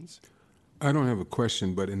 exhibitions? I don't have a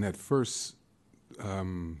question, but in that first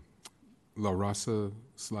La Raza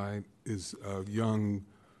slide is a young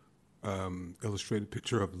illustrated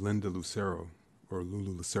picture of Linda Lucero, or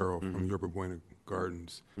Lulu Lucero, from Yerba Buena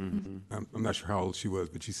Gardens. I'm not sure how old she was,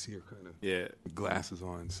 but you see her kind of glasses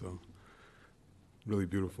on, so really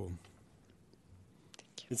beautiful.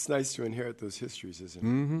 It's nice to inherit those histories, isn't it?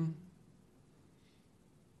 Mm-hmm.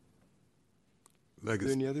 Are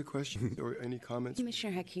there any other questions or any comments?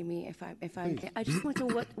 Commissioner Hakimi, if I may, I just want to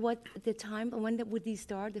know what the time, when would these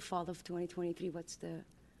start, the fall of 2023, what's the...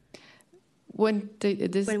 When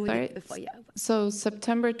this When would starts? before, yeah. So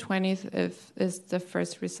September 20th is the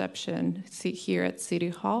first reception here at City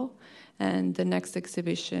Hall, and the next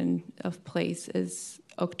exhibition of plays is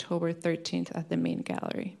October 13th at the main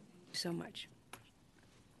gallery. So much.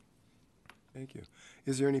 Thank you.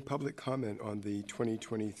 Is there any public comment on the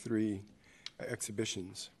 2023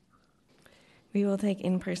 exhibitions? We will take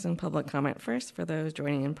in-person public comment first. For those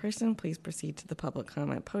joining in person, please proceed to the public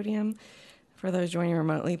comment podium. For those joining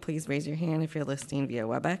remotely, please raise your hand if you're listening via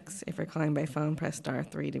WebEx. If you're calling by phone, press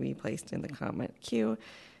 *3 to be placed in the comment queue.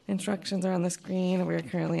 Instructions are on the screen. We're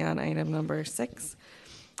currently on item number 6.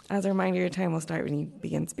 As a reminder, your time will start when you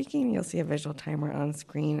begin speaking. You'll see a visual timer on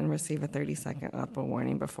screen and receive a 30-second audible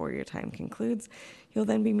warning before your time concludes. You'll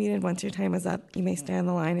then be muted once your time is up. You may stay on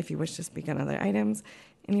the line if you wish to speak on other items.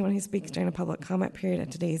 Anyone who speaks during a public comment period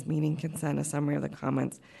at today's meeting can send a summary of the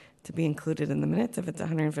comments to be included in the minutes if it's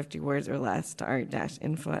 150 words or less to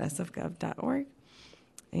art-info@sfgov.org.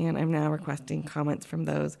 And I'm now requesting comments from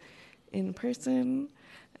those in person.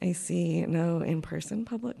 I see no in-person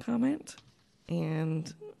public comment.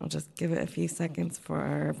 And I'll just give it a few seconds for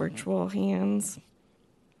our virtual hands.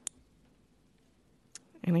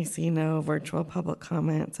 And I see no virtual public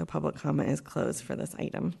comment, so public comment is closed for this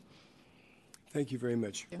item. Thank you very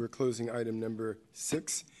much. We're closing item number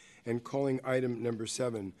 6 and calling item number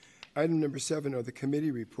 7. Item number 7 are the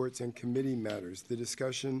committee reports and committee matters. The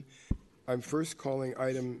discussion, I'm first calling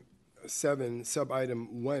item 7,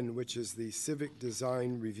 sub-item 1, which is the Civic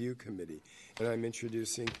Design Review Committee. And I'm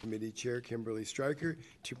introducing Committee Chair Kimberly Stryker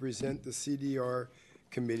to present the CDR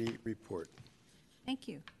Committee report. Thank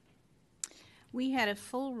you. We had a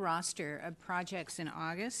full roster of projects in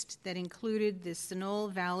August that included the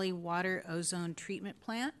Sunol Valley Water Ozone Treatment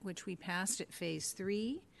Plant, which we passed at Phase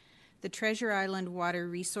 3, the Treasure Island Water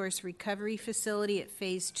Resource Recovery Facility at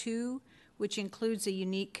Phase 2, which includes a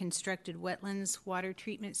unique constructed wetlands water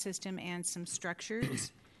treatment system and some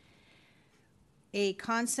structures. a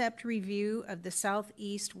concept review of the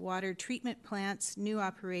Southeast Water Treatment Plant's new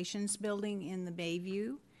operations building in the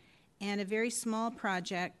Bayview, and a very small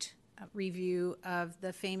project review of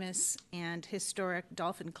the famous and historic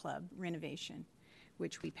Dolphin Club renovation,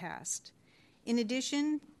 which we passed. In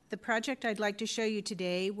addition, the project I'd like to show you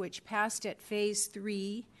today, which passed at Phase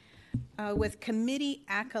 3 with committee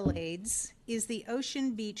accolades, is the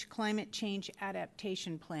Ocean Beach Climate Change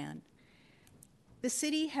Adaptation Plan. The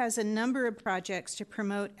city has a number of projects to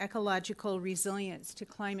promote ecological resilience to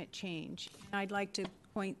climate change. And I'd like to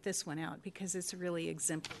point this one out because it's really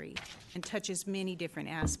exemplary and touches many different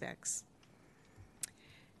aspects.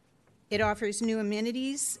 It offers new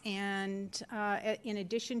amenities and in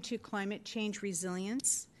addition to climate change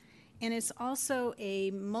resilience, and it's also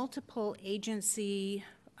a multiple agency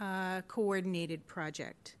coordinated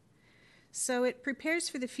project. So it prepares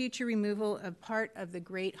for the future removal of part of the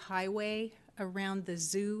Great Highway around the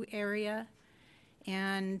zoo area,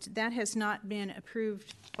 and that has not been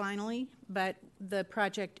approved finally, but the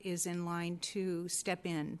project is in line to step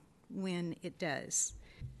in when it does.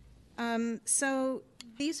 So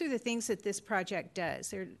these are the things that this project does.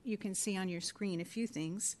 There, you can see on your screen a few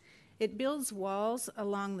things. It builds walls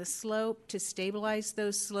along the slope to stabilize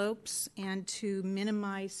those slopes and to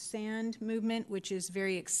minimize sand movement, which is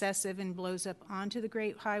very excessive and blows up onto the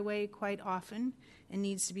Great Highway quite often and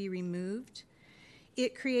needs to be removed.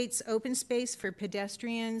 It creates open space for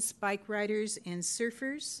pedestrians, bike riders, and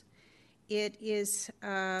surfers. It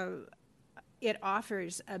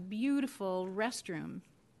offers a beautiful restroom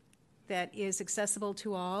that is accessible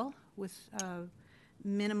to all with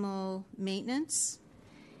minimal maintenance.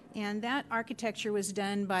 And that architecture was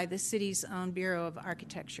done by the city's own Bureau of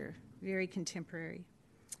Architecture, very contemporary.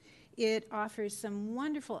 It offers some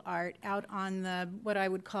wonderful art out on the, what I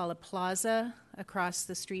would call a plaza across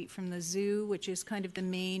the street from the zoo, which is kind of the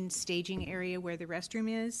main staging area where the restroom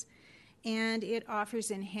is. And it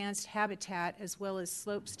offers enhanced habitat as well as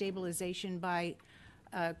slope stabilization by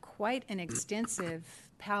quite an extensive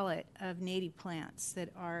palette of native plants that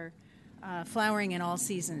are flowering in all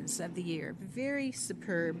seasons of the year. Very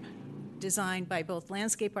superb, designed by both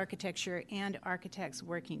landscape architecture and architects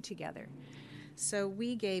working together. So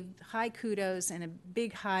we gave high kudos and a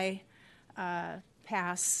big high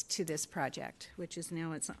pass to this project, which is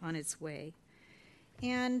now on its way.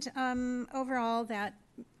 And overall, that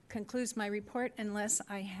concludes my report, unless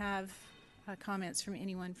I have comments from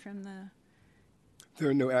anyone from the... There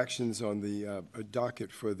are no actions on the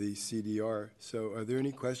docket for the CDR. So are there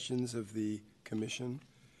any questions of the commission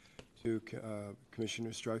to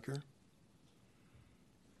Commissioner Stryker?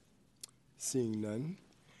 Seeing none,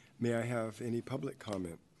 may I have any public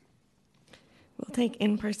comment? We'll take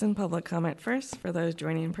in-person public comment first. For those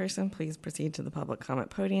joining in person, please proceed to the public comment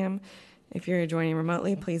podium. If you're joining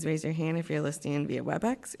remotely, please raise your hand if you're listening via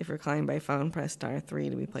WebEx. If you're calling by phone, press *3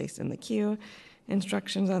 to be placed in the queue.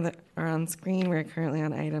 Instructions are on screen. We're currently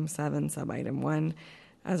on item 7, sub-item 1.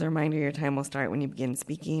 As a reminder, your time will start when you begin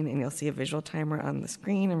speaking, and you'll see a visual timer on the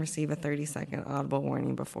screen and receive a 30-second audible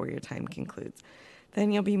warning before your time concludes.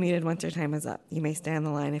 Then you'll be muted once your time is up. You may stay on the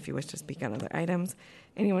line if you wish to speak on other items.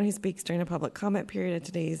 Anyone who speaks during a public comment period at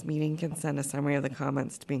today's meeting can send a summary of the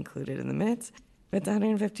comments to be included in the minutes. If it's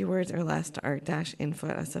 150 words or less, to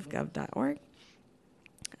art-info@sfgov.org.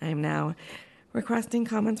 I am now requesting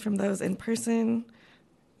comments from those in person,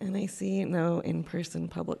 and I see no in-person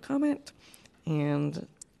public comment. And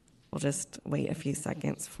we'll just wait a few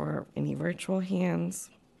seconds for any virtual hands.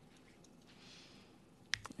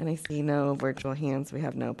 And I see no virtual hands. We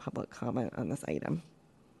have no public comment on this item.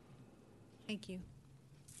 Thank you.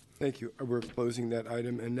 Thank you. We're closing that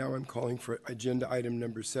item, and now I'm calling for agenda item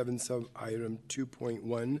number 7, sub-item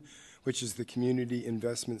 2.1, which is the Community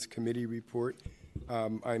Investments Committee report.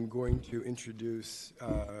 I'm going to introduce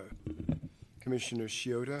Commissioner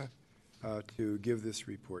Shiota to give this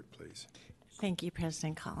report, please. Thank you,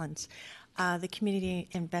 President Collins. The Community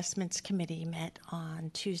Investments Committee met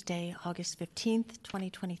on Tuesday, August 15th,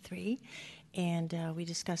 2023, and we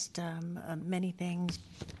discussed many things.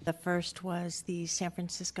 The first was the San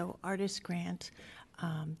Francisco Artist Grant.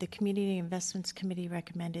 The Community Investments Committee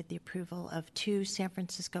recommended the approval of 2 San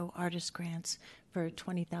Francisco Artist Grants for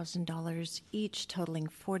 $20,000 each, totaling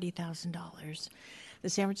 $40,000. The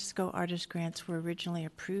San Francisco Artist Grants were originally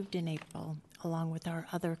approved in April, along with our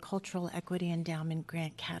other Cultural Equity Endowment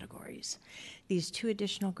grant categories. These 2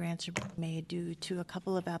 additional grants are being made due to a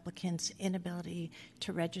couple of applicants' inability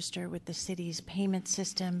to register with the city's payment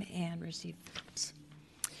system and receive funds.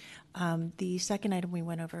 The second item we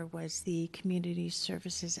went over was the Community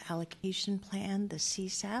Services Allocation Plan, the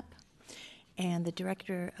CSAP, and the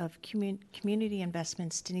Director of Community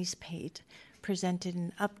Investments, Denise Pate, presented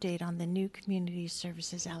an update on the new Community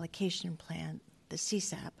Services Allocation Plan, the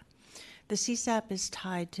CSAP. The CSAP is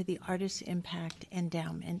tied to the Artist Impact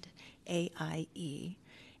Endowment, AIE,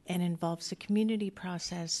 and involves a community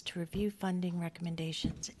process to review funding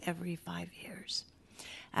recommendations every 5 years.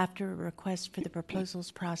 After a request for the proposals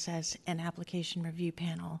process and application review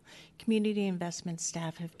panel, community investment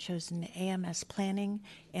staff have chosen AMS planning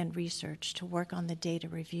and research to work on the data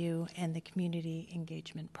review and the community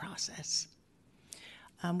engagement process.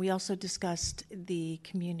 We also discussed the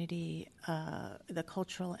the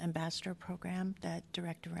Cultural Ambassador Program that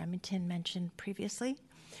Director Remington mentioned previously.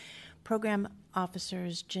 Program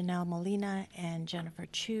officers Janelle Molina and Jennifer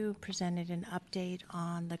Chu presented an update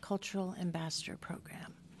on the Cultural Ambassador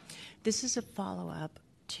Program. This is a follow-up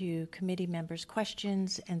to committee members'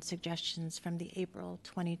 questions and suggestions from the April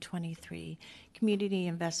 2023 Community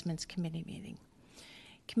Investments Committee meeting.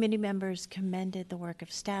 Committee members commended the work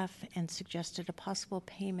of staff and suggested a possible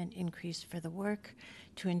payment increase for the work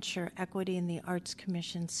to ensure equity in the Arts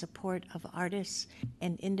Commission's support of artists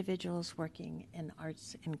and individuals working in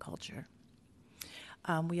arts and culture.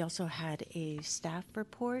 We also had a staff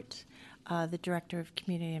report. The Director of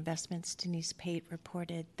Community Investments, Denise Pate,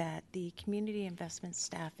 reported that the Community Investment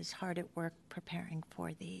staff is hard at work preparing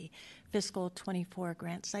for the fiscal 24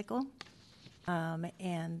 grant cycle.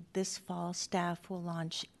 And this fall, staff will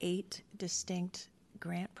launch 8 distinct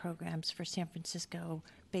grant programs for San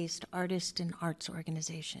Francisco-based artists and arts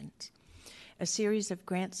organizations. A series of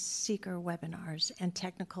grant seeker webinars and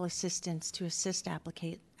technical assistance to assist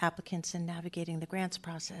applicants in navigating the grants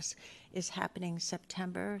process is happening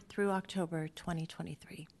September through October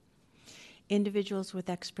 2023. Individuals with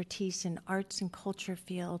expertise in arts and culture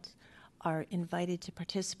fields are invited to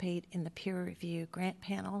participate in the peer review grant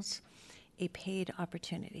panels, a paid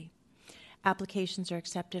opportunity. Applications are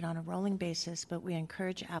accepted on a rolling basis, but we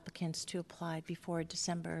encourage applicants to apply before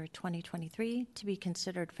December 2023 to be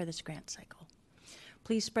considered for this grant cycle.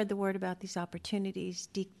 Please spread the word about these opportunities.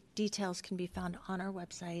 Details can be found on our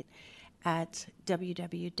website at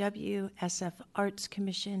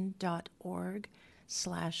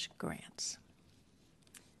www.sfartscommission.org/grants.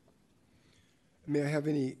 May I have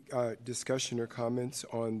any discussion or comments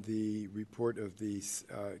on the report of the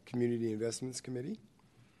Community Investments Committee?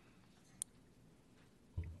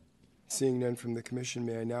 Seeing none from the Commission,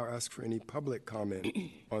 may I now ask for any public comment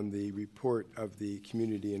on the report of the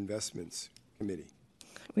Community Investments Committee?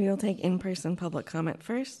 We will take in-person public comment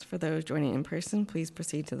first. For those joining in person, please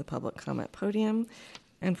proceed to the public comment podium.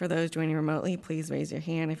 And for those joining remotely, please raise your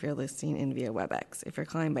hand if you're listening in via WebEx. If you're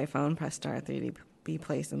calling by phone, press *3 to be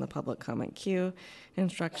placed in the public comment queue.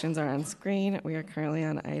 Instructions are on screen. We are currently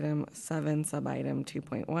on item 7, sub-item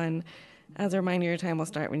 2.1. As a reminder, your time will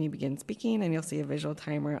start when you begin speaking, and you'll see a visual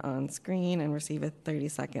timer on screen and receive a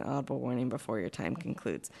 30-second audible warning before your time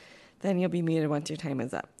concludes. Then you'll be muted once your time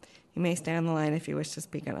is up. You may stay on the line if you wish to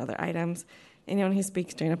speak on other items. Anyone who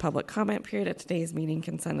speaks during a public comment period at today's meeting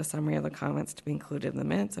can send a summary of the comments to be included in the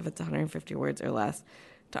minutes if it's 150 words or less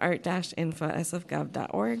to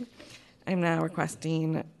art-info@sfgov.org. I'm now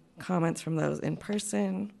requesting comments from those in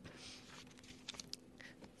person.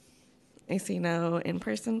 I see no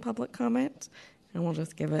in-person public comment, and we'll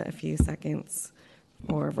just give it a few seconds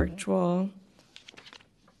for virtual.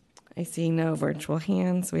 I see no virtual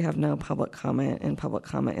hands. We have no public comment, and public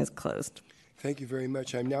comment is closed. Thank you very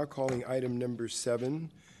much. I'm now calling item number 7,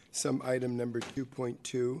 item number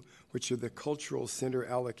 2.2, which are the Cultural Center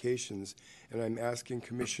allocations, and I'm asking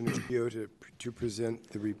Commissioner Gio to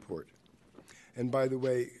present the report. And by the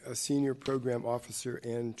way, a Senior Program Officer,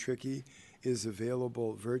 Ann Trickey, is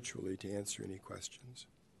available virtually to answer any questions.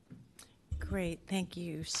 Great, thank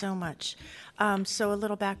you so much. So a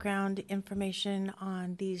little background information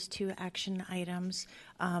on these 2 action items.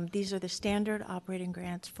 These are the standard operating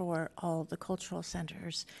grants for all the cultural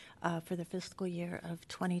centers for the fiscal year of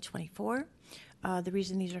 2024. The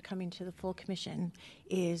reason these are coming to the full commission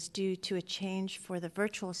is due to a change for the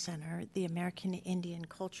virtual center, the American Indian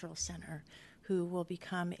Cultural Center, who will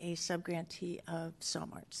become a subgrantee of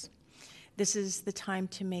SOMARTS. This is the time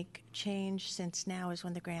to make change, since now is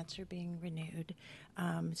when the grants are being renewed.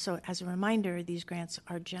 So as a reminder, these grants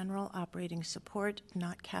are general operating support,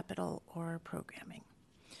 not capital or programming.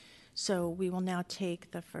 So we will now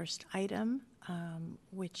take the first item,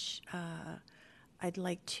 which I'd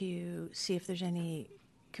like to see if there's any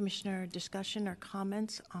commissioner discussion or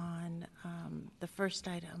comments on the first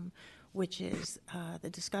item, which is the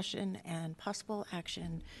discussion and possible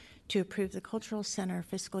action to approve the Cultural Center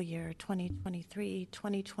fiscal year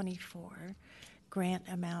 2023-2024 grant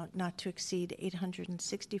amount not to exceed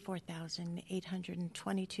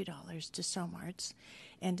 $864,822 to SOMARTS,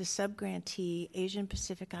 and to subgrantee Asian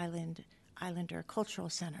Pacific Islander Cultural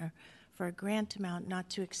Center for a grant amount not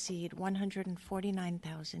to exceed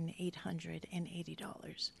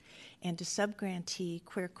 $149,880, and to subgrantee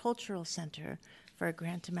Queer Cultural Center for a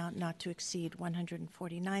grant amount not to exceed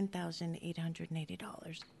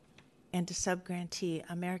 $149,880, and to subgrantee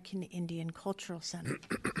American Indian Cultural Center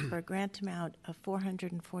for a grant amount of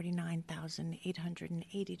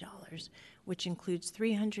 $449,880, which includes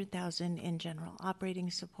 $300,000 in general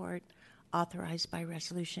operating support authorized by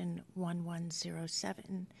Resolution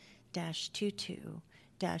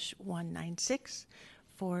 1107-22-196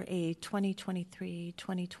 for a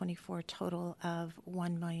 2023-2024 total of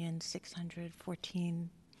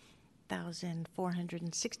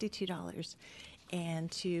 $1,614,462,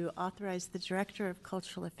 and to authorize the Director of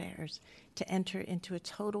Cultural Affairs to enter into a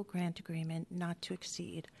total grant agreement not to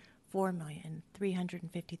exceed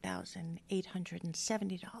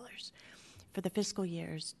 $4,350,870 for the fiscal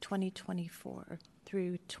years 2024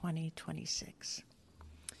 through 2026.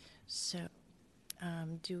 So,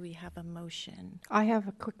 do we have a motion? I have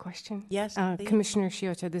a quick question. Yes, please. Commissioner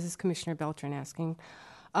Shiota, this is Commissioner Beltran asking.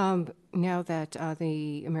 Now that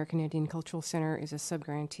the American Indian Cultural Center is a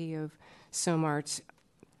subgrantee of SOMARTS,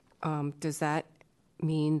 does that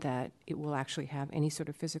mean that it will actually have any sort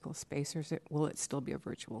of physical space, or will it still be a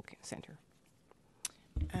virtual center?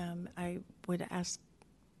 I would ask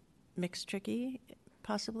Mix Tricky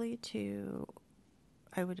possibly to,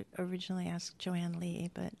 I would originally ask Joanne Lee,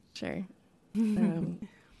 but. Sure. Okay,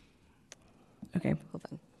 hold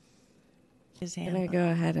on. Is I'm going to go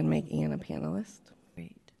ahead and make Ann a panelist.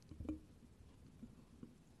 Great.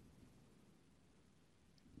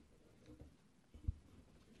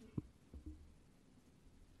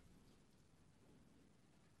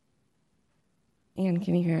 Ann,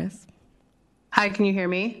 can you hear us? Hi, can you hear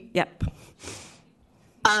me? Yep.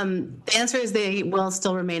 The answer is they will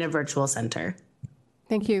still remain a virtual center.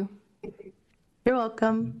 Thank you. You're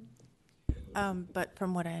welcome. But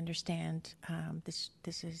from what I understand, this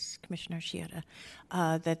is Commissioner Shiota,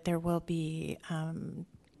 that there will be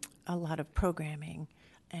a lot of programming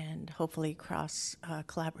and hopefully cross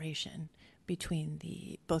collaboration between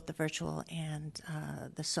both the virtual and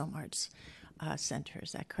the SOMARTS center.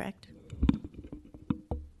 Is that correct?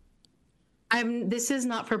 This is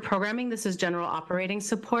not for programming. This is general operating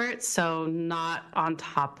support, so not on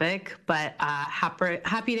topic, but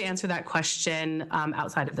happy to answer that question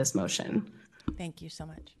outside of this motion. Thank you so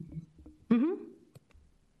much. Mm-hmm.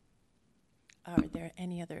 Are there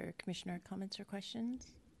any other commissioner comments or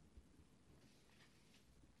questions?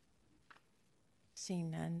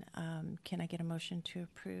 Seeing none, can I get a motion to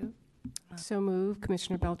approve? So move,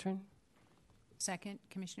 Commissioner Beltran. Second,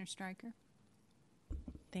 Commissioner Stryker.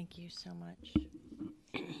 Thank you so much.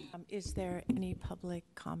 Is there any public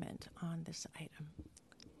comment on this item?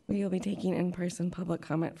 We will be taking in-person public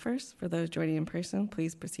comment first. For those joining in person,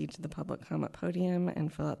 please proceed to the public comment podium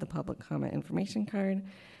and fill out the public comment information card.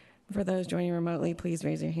 For those joining remotely, please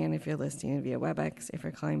raise your hand if you're listening via WebEx. If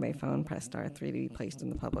you're calling by phone, press *3 to be placed in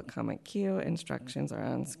the public comment queue. Instructions are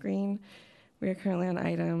on screen. We are currently on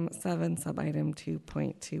item 7, sub-item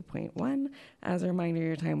 2.2.1. As a reminder,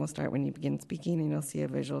 your time will start when you begin speaking, and you'll see a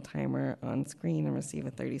visual timer on screen and receive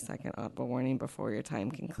a 30-second audible warning before your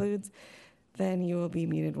time concludes. Then you will be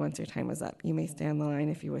muted once your time is up. You may stay on the line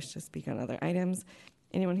if you wish to speak on other items.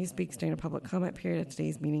 Anyone who speaks during a public comment period at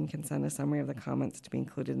today's meeting can send a summary of the comments to be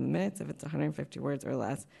included in the minutes if it's 150 words or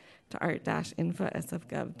less to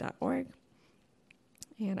art-info@sfgov.org.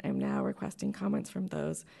 And I'm now requesting comments from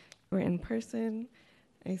those who are in person.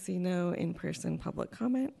 I see no in-person public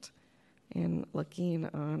comment. And looking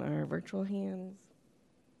on our virtual hands,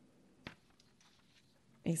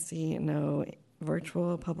 I see no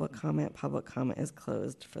virtual public comment. Public comment is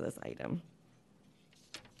closed for this item.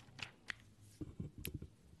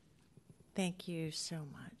 Thank you so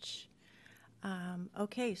much.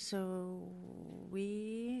 Okay, so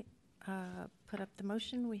we put up the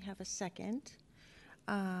motion. We have a second.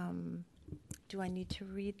 Do I need to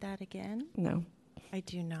read that again? No. I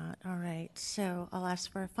do not. All right. So I'll ask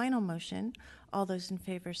for a final motion. All those in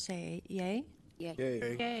favor say yay. Yay.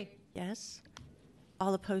 Yay. Yay. Yes.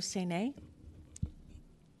 All opposed say nay.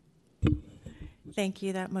 Thank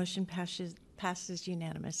you. That motion passes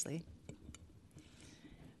unanimously.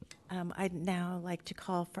 I'd now like to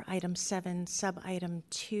call for item 7, sub-item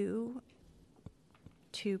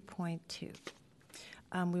 2.2.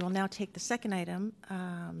 We will now take the second item,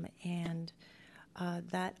 and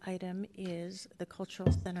that item is the Cultural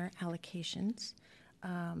Center allocations.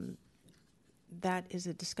 That is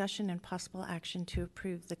a discussion and possible action to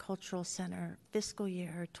approve the Cultural Center fiscal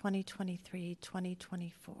year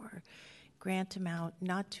 2023-2024 grant amount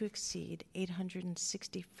not to exceed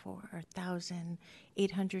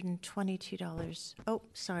 $864,822. Oh,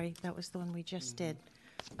 sorry, that was the one we just did.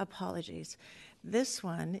 Apologies. This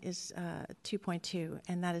one is 2.2,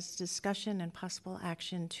 and that is discussion and possible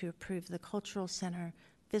action to approve the Cultural Center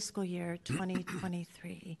fiscal year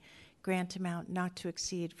 2023 grant amount not to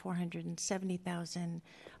exceed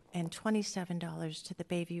 $470,027 to the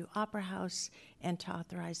Bayview Opera House, and to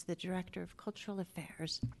authorize the Director of Cultural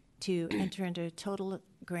Affairs to enter into a total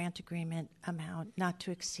grant agreement amount not to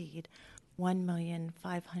exceed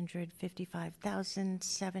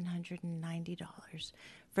 $1,555,790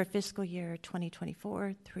 for fiscal year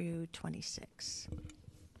 2024 through 26.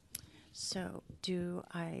 So do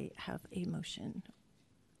I have a motion?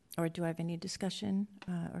 Or do I have any discussion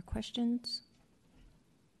or questions?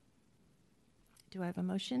 Do I have a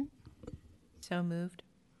motion? So moved.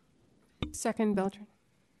 Second, Beltran.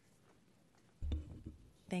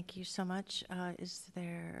 Thank you so much. Is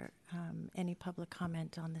there any public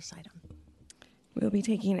comment on this item? We'll be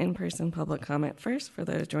taking in-person public comment first. For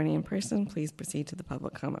those joining in person, please proceed to the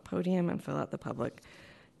public comment podium and fill out the public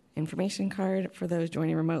information card. For those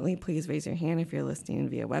joining remotely, please raise your hand if you're listening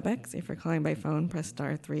via WebEx. If you're calling by phone, press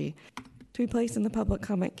 *3 to be placed in the public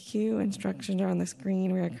comment queue. Instructions are on the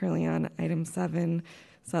screen. We are currently on item 7,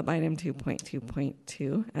 sub-item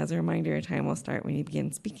 2.2.2. As a reminder, your time will start when you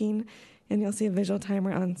begin speaking, and you'll see a visual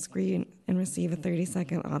timer on screen and receive a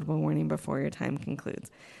 30-second audible warning before your time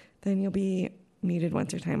concludes. Then you'll be muted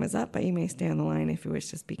once your time is up, but you may stay on the line if you wish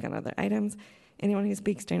to speak on other items. Anyone who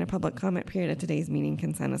speaks during a public comment period at today's meeting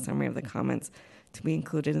can send a summary of the comments to be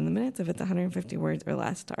included in the minutes if it's 150 words or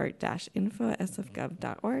less to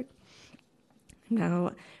art-info@sfgov.org.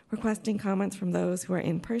 Now, requesting comments from those who are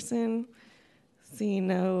in person. Seeing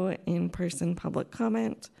no in-person public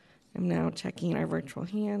comment, I'm now checking our virtual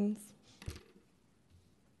hands.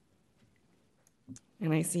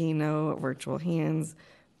 And I see no virtual hands.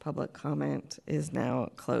 Public comment is now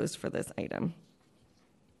closed for this item.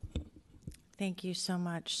 Thank you so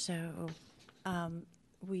much. So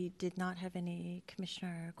we did not have any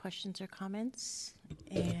commissioner questions or comments,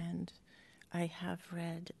 and I have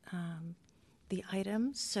read the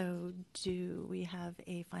items. So do we have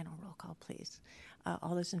a final roll call, please?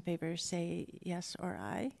 All those in favor say yes or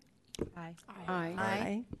aye. Aye. Aye.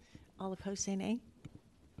 Aye. All opposed say nay.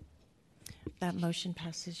 That motion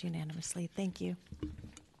passes unanimously. Thank you.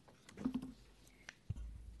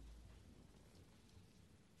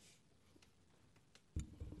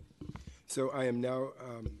 So I am now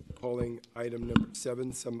calling item number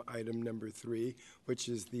 7, item number 3, which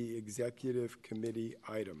is the executive committee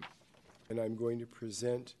item. And I'm going to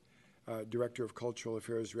present Director of Cultural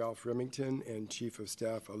Affairs Ralph Remington and Chief of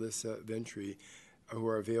Staff Alyssa Ventry, who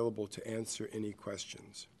are available to answer any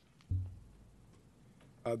questions.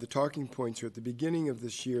 The talking points are: at the beginning of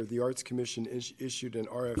this year, the Arts Commission issued an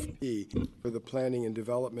RFP for the planning and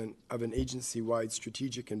development of an agency-wide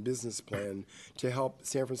strategic and business plan to help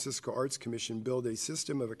San Francisco Arts Commission build a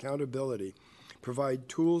system of accountability, provide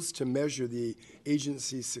tools to measure the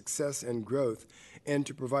agency's success and growth, and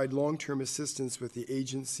to provide long-term assistance with the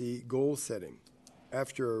agency goal setting.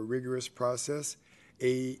 After a rigorous process,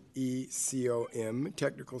 AECOM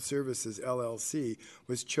Technical Services, LLC,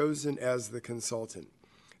 was chosen as the consultant.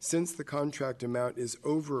 Since the contract amount is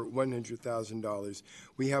over $100,000,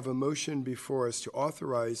 we have a motion before us to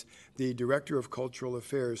authorize the Director of Cultural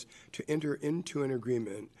Affairs to enter into an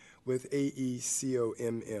agreement with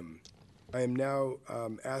AECOM. I am now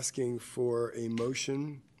asking for a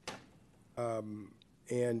motion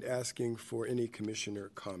and asking for any commissioner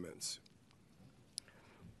comments.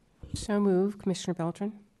 So move, Commissioner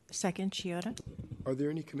Beltran. Second, Chioda. Are there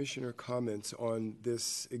any commissioner comments on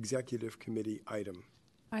this executive committee item?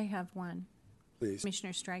 I have one. Please.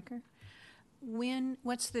 Commissioner Stryker,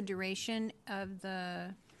 what's the duration of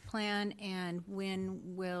the plan, and when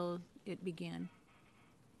will it begin?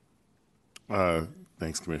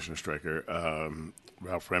 Thanks, Commissioner Stryker.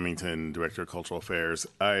 Ralph Remington, Director of Cultural Affairs.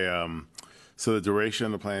 So the duration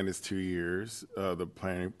of the plan is 2 years.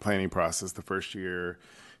 The planning process, the first year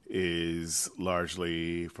is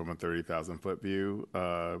largely from a 30,000-foot view,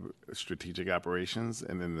 strategic operations,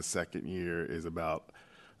 and then the second year is about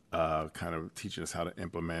kind of teaching us how to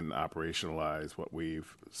implement and operationalize what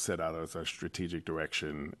we've set out as our strategic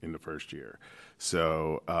direction in the first year.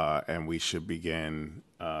 So, and we should begin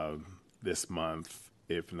this month,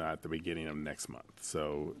 if not the beginning of next month.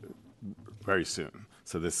 So very soon.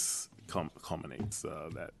 So this culminates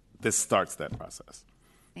this starts that process.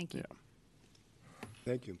 Thank you. Yeah.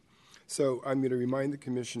 Thank you. So I'm going to remind the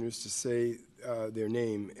commissioners to say their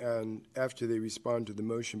name and after they respond to the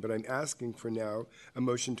motion, but I'm asking for now a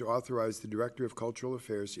motion to authorize the Director of Cultural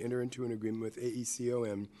Affairs to enter into an agreement with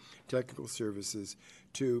AECOM Technical Services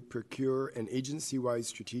to procure an agency-wide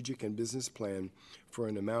strategic and business plan for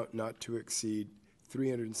an amount not to exceed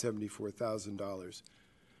 $374,000.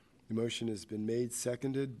 The motion has been made,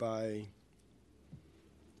 seconded by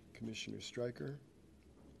Commissioner Stryker.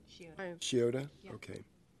 Shiota? Yeah. Okay.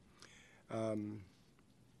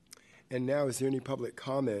 And now, is there any public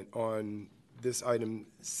comment on this item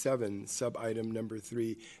 7, sub-item number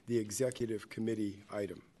 3, the executive committee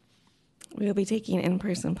item? We'll be taking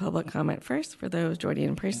in-person public comment first. For those joining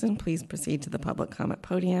in person, please proceed to the public comment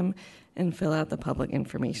podium and fill out the public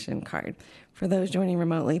information card. For those joining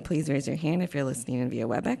remotely, please raise your hand if you're listening in via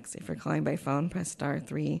WebEx. If you're calling by phone, press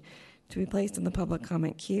 *3 to be placed in the public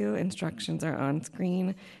comment queue. Instructions are on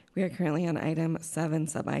screen. We are currently on item 7,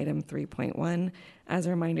 sub-item 3.1. As a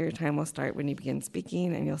reminder, your time will start when you begin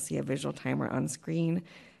speaking, and you'll see a visual timer on screen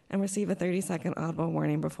and receive a 30-second audible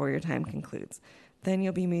warning before your time concludes. Then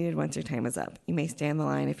you'll be muted once your time is up. You may stay on the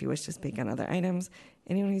line if you wish to speak on other items.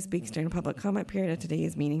 Anyone who speaks during the public comment period of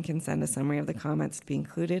today's meeting can send a summary of the comments to be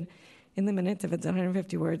included in the minutes if it's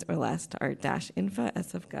 150 words or less to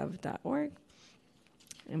art-info@sfgov.org.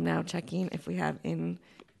 I'm now checking if we have any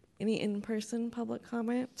in-person public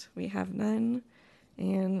comment. We have none.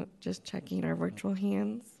 And just checking our virtual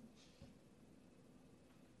hands.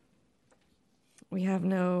 We have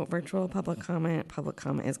no virtual public comment. Public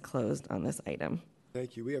comment is closed on this item.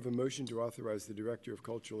 Thank you. We have a motion to authorize the Director of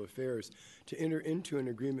Cultural Affairs to enter into an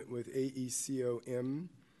agreement with AECOM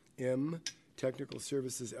Technical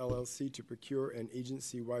Services, LLC, to procure an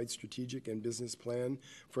agency-wide strategic and business plan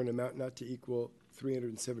for an amount not to equal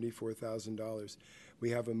 $374,000.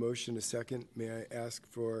 We have a motion, a second. May I ask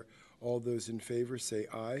for all those in favor, say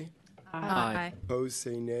aye. Aye. Opposed,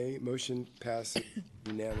 say nay. Motion passes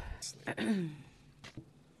unanimously.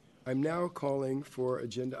 I'm now calling for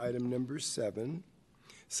agenda item number 7,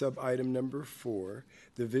 sub-item number 4,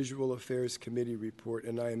 the Visual Affairs Committee report,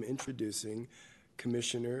 and I am introducing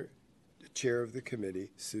Commissioner, Chair of the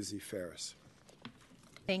Committee, Susie Ferris.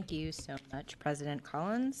 Thank you so much, President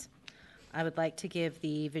Collins. I would like to give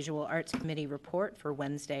the Visual Arts Committee report for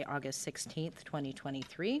Wednesday, August 16th,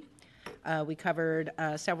 2023. We covered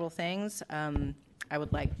several things. I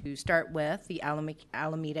would like to start with the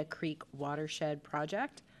Alameda Creek Watershed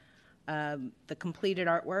Project. The completed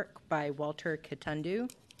artwork by Walter Kitundu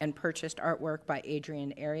and purchased artwork by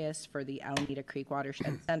Adrian Arias for the Alameda Creek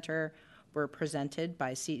Watershed Center were presented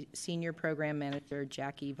by Senior Program Manager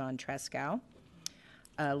Jackie Von Trescow.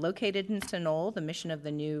 Located in Sunol, the mission of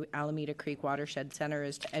the new Alameda Creek Watershed Center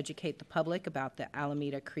is to educate the public about the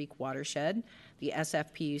Alameda Creek Watershed, the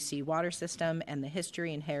SFPUC water system, and the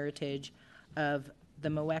history and heritage of the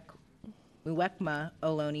Muwekma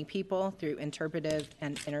Ohlone people through interpretive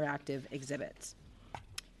and interactive exhibits.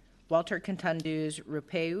 Walter Kitundu's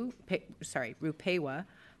Rupewa,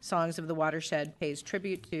 Songs of the Watershed, pays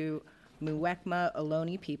tribute to Muwekma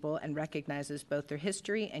Ohlone people and recognizes both their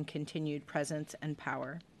history and continued presence and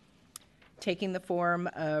power. Taking the form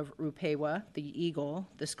of Rupewa, the eagle,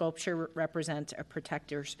 the sculpture represents a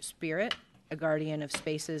protector's spirit, a guardian of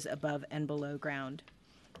spaces above and below ground.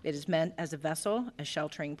 It is meant as a vessel, a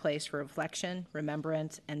sheltering place for reflection,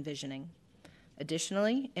 remembrance, and visioning.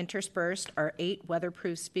 Additionally, interspersed are 8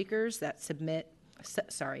 weatherproof speakers that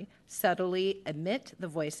subtly emit the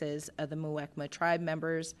voices of the Muwekma tribe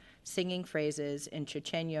members singing phrases in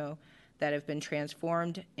Chochenyo that have been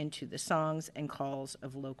transformed into the songs and calls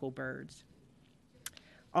of local birds.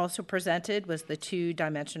 Also presented was the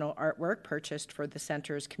 2-dimensional artwork purchased for the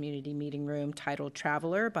center's community meeting room titled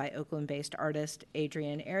Traveler by Oakland-based artist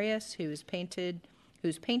Adrian Arias, whose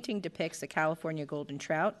painting depicts a California golden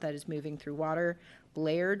trout that is moving through water,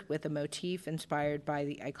 layered with a motif inspired by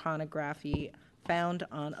the iconography found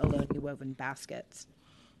on Ohlone woven baskets.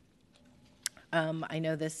 I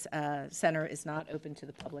know this center is not open to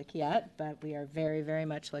the public yet, but we are very, very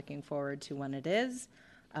much looking forward to when it is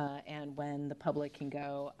and when the public can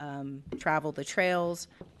go travel the trails,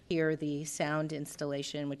 hear the sound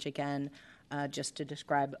installation, which again, just to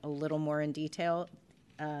describe a little more in detail,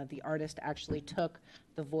 the artist actually took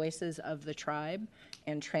the voices of the tribe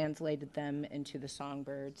and translated them into the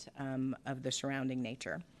songbirds of the surrounding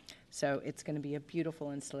nature. So it's going to be a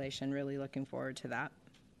beautiful installation. Really looking forward to that.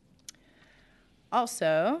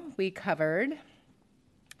 Also, we covered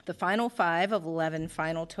the final 5 of 11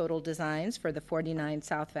 final total designs for the 49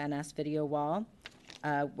 South Van Ness video wall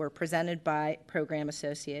were presented by Program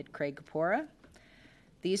Associate Craig Kapora.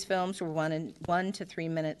 These films were 1 to 3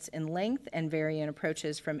 minutes in length and vary in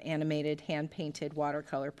approaches from animated, hand-painted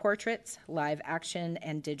watercolor portraits, live action,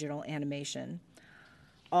 and digital animation,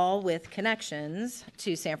 all with connections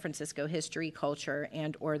to San Francisco history, culture,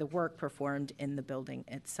 and or the work performed in the building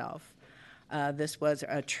itself. This was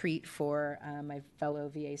a treat for my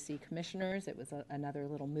fellow VAC commissioners. It was another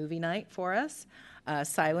little movie night for us,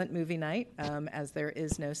 silent movie night, as there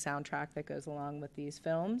is no soundtrack that goes along with these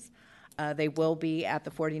films. They will be at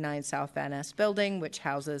the 49 South Van Ness building, which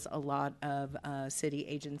houses a lot of city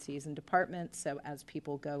agencies and departments. So as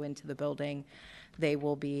people go into the building, they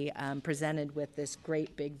will be presented with this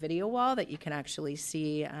great big video wall that you can actually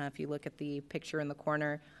see if you look at the picture in the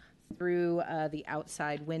corner through the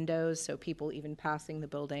outside windows, so people even passing the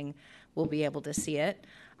building will be able to see it.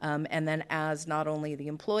 And then as not only the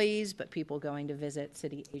employees, but people going to visit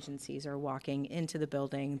city agencies or walking into the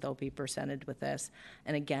building, they'll be presented with this.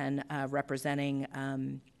 And again, representing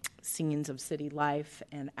scenes of city life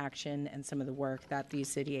and action and some of the work that these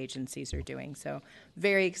city agencies are doing. So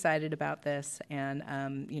very excited about this and,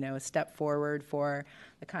 a step forward for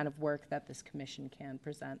the kind of work that this commission can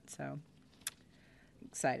present. So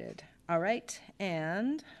excited. All right,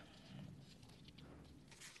 and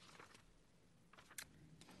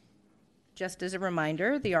just as a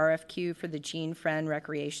reminder, the RFQ for the Gene Friend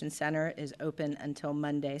Recreation Center is open until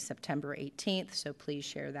Monday, September 18th, so please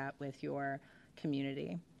share that with your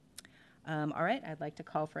community. All right, I'd like to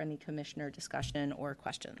call for any commissioner discussion or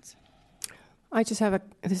questions.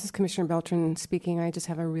 This is Commissioner Beltran speaking. I just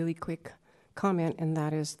have a really quick comment, and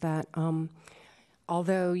that is that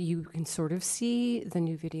although you can sort of see the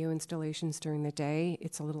new video installations during the day,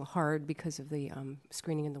 it's a little hard because of the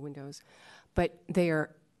screening in the windows, but they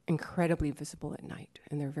are incredibly visible at night,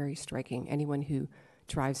 and they're very striking. Anyone who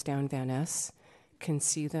drives down Van Ness can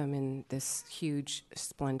see them in this huge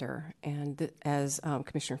splendor. And as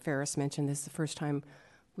Commissioner Ferris mentioned, this is the first time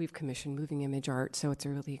we've commissioned moving image art, so it's a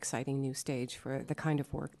really exciting new stage for the kind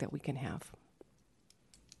of work that we can have.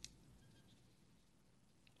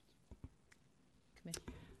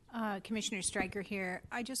 Commissioner Stryker here.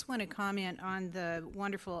 I just want to comment on the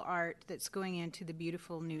wonderful art that's going into the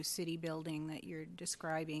beautiful new city building that you're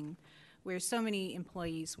describing, where so many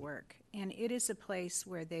employees work. And it is a place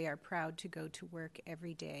where they are proud to go to work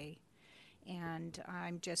every day. And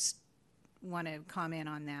I'm just want to comment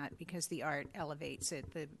on that because the art elevates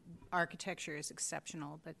it. The architecture is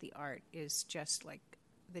exceptional, but the art is just like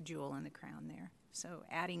the jewel in the crown there. So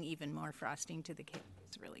adding even more frosting to the cake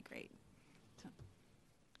is really great. So.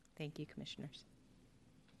 Thank you, commissioners.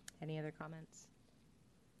 Any other comments?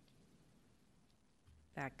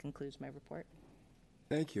 That concludes my report.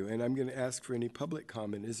 Thank you. And I'm going to ask for any public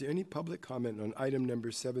comment. Is there any public comment on item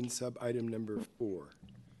number 7, sub-item number 4?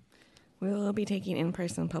 We will be taking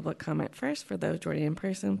in-person public comment first. For those joining in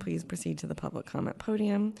person, please proceed to the public comment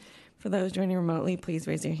podium. For those joining remotely, please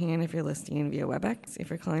raise your hand if you're listening via WebEx.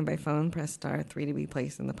 If you're calling by phone, press *3 to be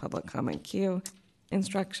placed in the public comment queue.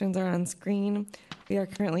 Instructions are on screen. We are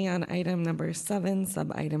currently on item number 7,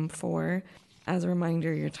 sub-item 4. As a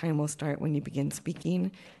reminder, your time will start when you begin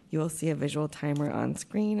speaking. You will see a visual timer on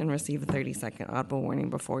screen and receive a 30-second audible warning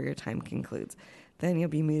before your time concludes. Then you'll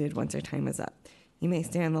be muted once your time is up. You may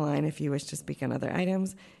stay on the line if you wish to speak on other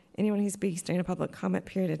items. Anyone who speaks during a public comment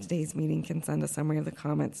period at today's meeting can send a summary of the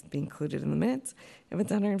comments to be included in the minutes. If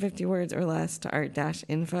it's 150 words or less, to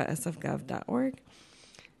art-info@sfgov.org.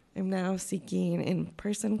 I'm now seeking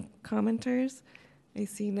in-person commenters. I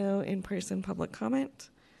see no in-person public comment.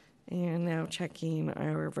 And now checking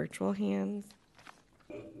our virtual hands.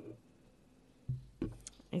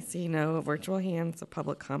 I see no virtual hands, so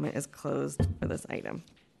public comment is closed for this item.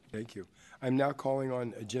 Thank you. I'm now calling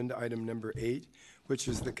on agenda item number 8, which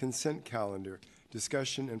is the consent calendar,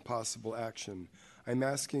 discussion and possible action. I'm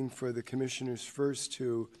asking for the commissioners first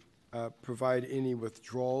to provide any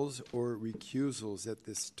withdrawals or recusals at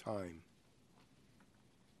this time.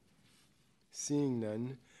 Seeing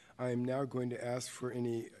none, I am now going to ask for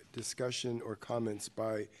any discussion or comments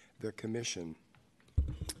by the commission.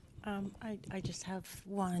 I just have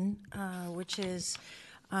one, which is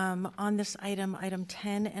on this item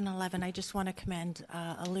 10 and 11. I just want to commend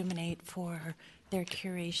Illuminate for their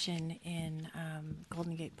curation in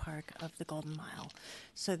Golden Gate Park of the Golden Mile.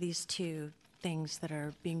 So these two things that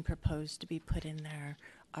are being proposed to be put in there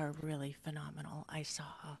are really phenomenal. I saw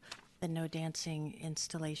the No Dancing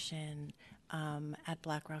installation at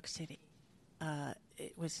Black Rock City.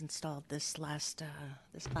 It was installed this last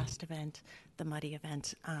event, the Muddy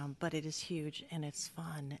event, but it is huge and it's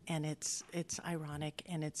fun and it's ironic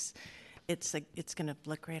and it's it's going to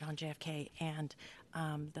look great on JFK, and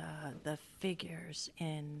the figures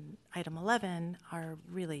in item 11 are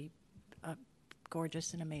really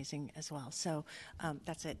gorgeous and amazing as well. So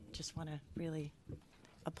that's it. Just want to really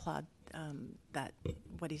applaud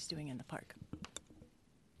what he's doing in the park.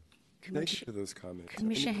 Thank you for those comments.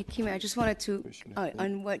 Commissioner Hakimi, I just wanted to,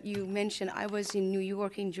 on what you mentioned, I was in New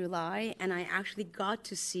York in July, and I actually got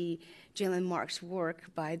to see Jalen Mark's work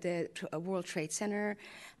by the World Trade Center,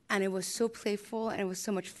 and it was so playful, and it was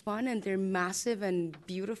so much fun, and they're massive and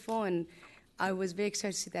beautiful, and I was very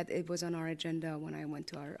excited to see that it was on our agenda when I went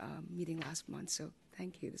to our meeting last month, so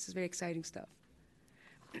thank you. This is very exciting stuff.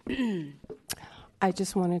 I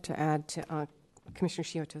just wanted to add to Commissioner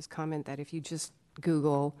Scioto's comment that if you just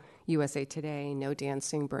Google USA Today, No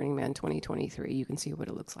Dancing, Burning Man 2023, you can see what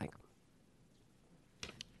it looks like.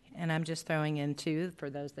 And I'm just throwing in, too, for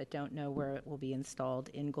those that don't know where it will be installed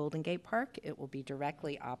in Golden Gate Park, it will be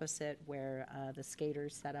directly opposite where the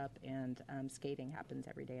skaters set up, and skating happens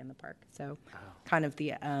every day in the park. So kind of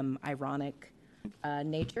the ironic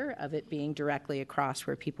nature of it being directly across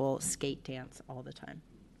where people skate dance all the time.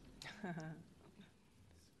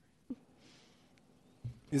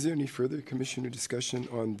 Is there any further Commissioner discussion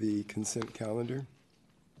on the consent calendar?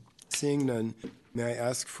 Seeing none, may I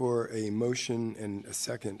ask for a motion and a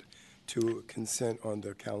second to consent on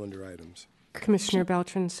the calendar items? Commissioner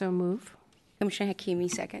Beltran, so move. Commissioner Hakimi,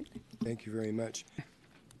 second. Thank you very much.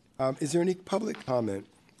 Is there any public comment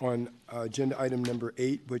on agenda item number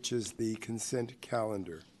 8, which is the consent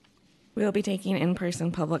calendar? We'll be taking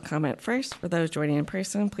in-person public comment first. For those joining in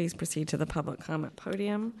person, please proceed to the public comment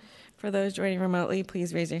podium. For those joining remotely,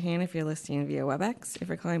 please raise your hand if you're listening via WebEx. If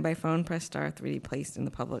you're calling by phone, press *3 to be placed in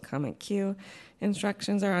the public comment queue.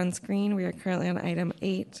 Instructions are on screen. We are currently on item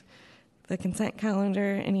 8, the consent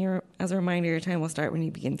calendar. And as a reminder, your time will start when you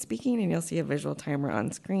begin speaking, and you'll see a visual timer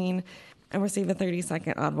on screen and receive a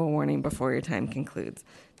 30-second audible warning before your time concludes.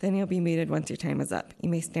 Then you'll be muted once your time is up. You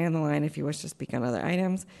may stay on the line if you wish to speak on other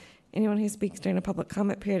items. Anyone who speaks during a public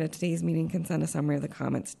comment period at today's meeting can send a summary of the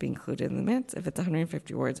comments to be included in the minutes if it's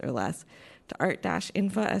 150 words or less to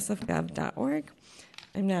art-info@sfgov.org.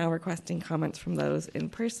 I'm now requesting comments from those in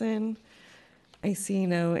person. I see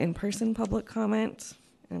no in-person public comment.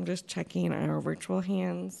 I'm just checking our virtual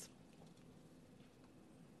hands.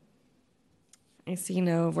 I see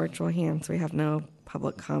no virtual hands. We have no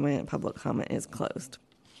public comment. Public comment is closed.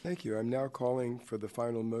 Thank you. I'm now calling for the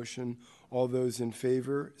final motion. All those in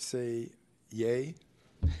favor say yay.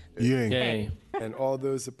 Yay. Yay. And all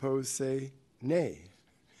those opposed say nay.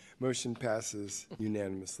 Motion passes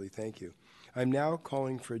unanimously. Thank you. I'm now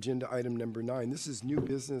calling for agenda item number 9. This is new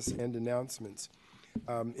business and announcements.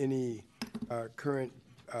 Any current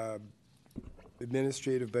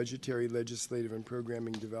administrative, budgetary, legislative, and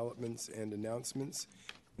programming developments and announcements.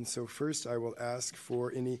 And so first I will ask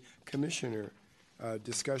for any commissioner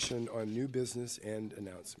discussion on new business and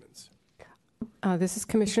announcements. This is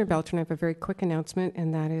Commissioner Beltran. I have a very quick announcement,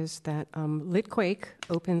 and that is that Litquake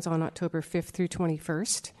opens on October 5th through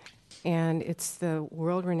 21st, and it's the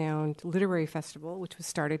world-renowned literary festival, which was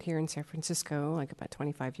started here in San Francisco like about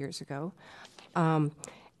 25 years ago.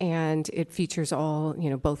 And it features all,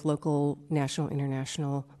 both local, national,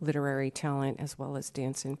 international literary talent, as well as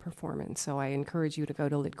dance and performance. So I encourage you to go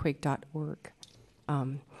to litquake.org.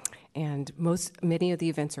 And many of the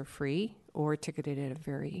events are free or ticketed at a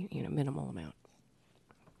very, minimal amount.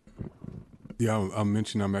 Yeah, I'll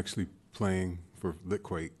mention I'm actually playing for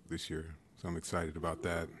Litquake this year, so I'm excited about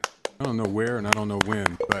that. I don't know where and I don't know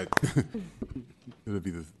when, but it'll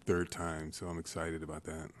be the 3rd time, so I'm excited about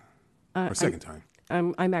that. Or 2nd time.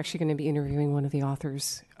 I'm actually going to be interviewing one of the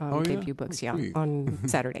authors' debut books, on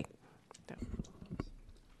Saturday. So.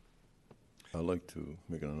 I'd like to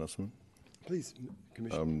make an announcement. Please,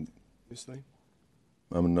 Commissioner.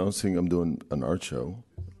 I'm announcing I'm doing an art show,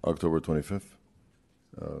 October 25th,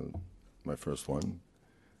 my first one,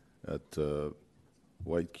 at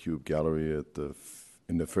White Cube Gallery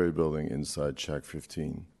in the Ferry Building inside Shack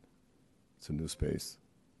 15. It's a new space.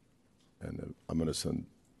 And I'm going to send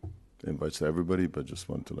invites to everybody, but just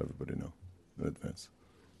wanted to let everybody know in advance.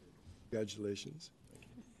 Congratulations.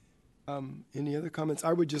 Any other comments?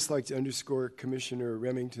 I would just like to underscore Commissioner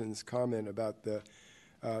Remington's comment about the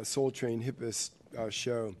Soul Train Hippest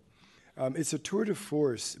show. It's a tour de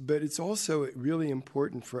force, but it's also really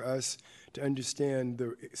important for us to understand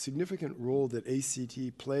the significant role that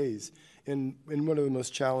ACT plays in one of the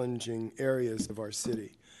most challenging areas of our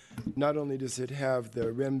city. Not only does it have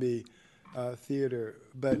the Rembe Theater,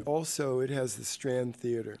 but also it has the Strand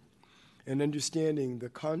Theater. And understanding the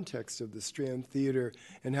context of the Strand Theater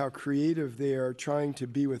and how creative they are trying to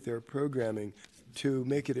be with their programming, to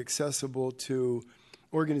make it accessible to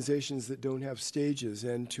organizations that don't have stages,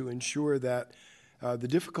 and to ensure that the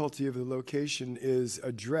difficulty of the location is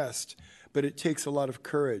addressed, but it takes a lot of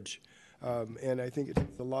courage, and I think it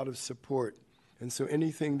takes a lot of support. And so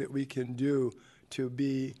anything that we can do to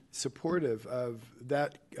be supportive of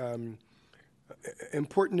that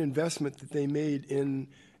important investment that they made in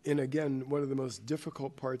again, one of the most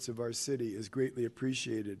difficult parts of our city is greatly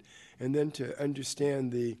appreciated. And then to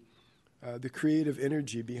understand the creative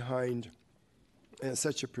energy behind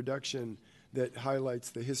such a production that highlights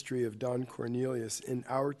the history of Don Cornelius in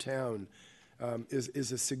our town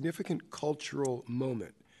is a significant cultural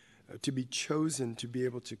moment. To be chosen to be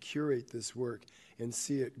able to curate this work and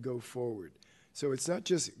see it go forward. So it's not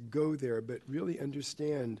just go there, but really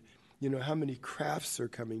understand, how many crafts are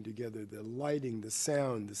coming together, the lighting, the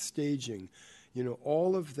sound, the staging,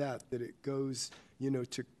 all of that it goes,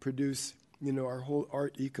 to produce, our whole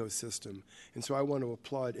art ecosystem. And so I want to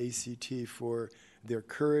applaud ACT for their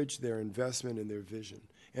courage, their investment, and their vision,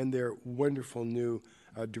 and their wonderful new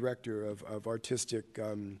director of artistic,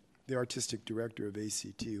 the artistic director of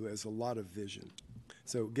ACT, who has a lot of vision.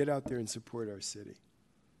 So get out there and support our city.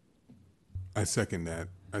 I second that.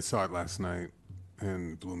 I saw it last night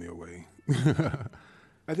and blew me away.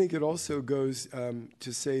 I think it also goes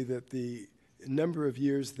to say that the number of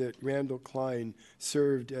years that Randall Klein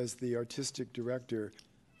served as the artistic director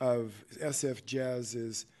of SF Jazz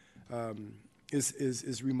is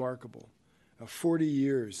remarkable. 40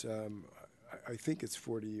 years. I think it's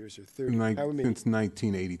 40 years or 30. Since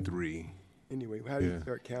 1983. Anyway, how do you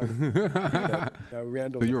start counting? Now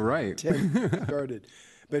Randall, you're right. 10 started.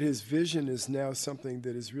 But his vision is now something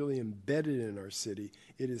that is really embedded in our city.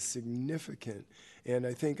 It is significant. And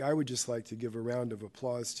I think I would just like to give a round of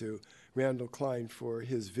applause to Randall Klein for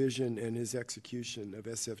his vision and his execution of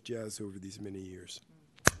SF Jazz over these many years.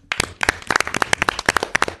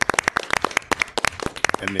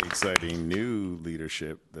 And the exciting new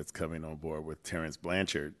leadership that's coming on board with Terrence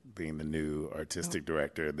Blanchard being the new artistic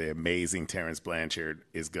director. The amazing Terrence Blanchard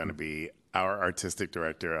is going to be our artistic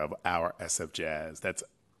director of our SF Jazz. That's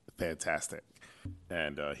fantastic.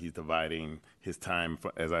 And he's dividing his time,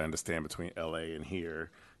 as I understand, between LA and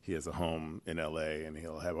here. He has a home in LA and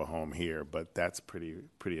he'll have a home here, but that's pretty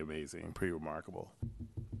amazing, pretty remarkable.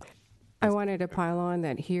 I wanted to pile on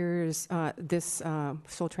that here's this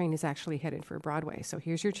Soul Train is actually headed for Broadway. So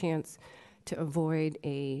here's your chance to avoid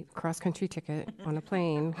a cross-country ticket on a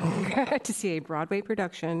plane to see a Broadway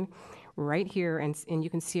production right here, and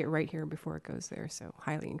you can see it right here before it goes there. So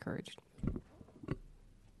highly encouraged.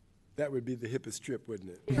 That would be the hippest trip,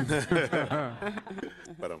 wouldn't it?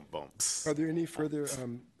 But bumps. Are there any further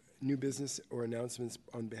new business or announcements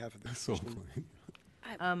on behalf of the commission?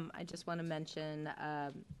 I just want to mention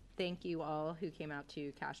thank you all who came out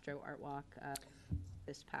to Castro Art Walk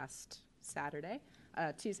this past Saturday,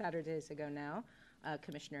 2 Saturdays ago now.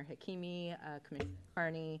 Commissioner Hakimi, Commissioner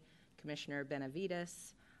Carney, Commissioner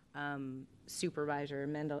Benavides, Supervisor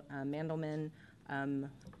Mandelman,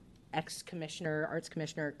 ex-commissioner, arts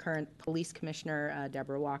commissioner, current police commissioner,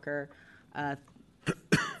 Deborah Walker.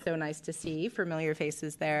 So nice to see familiar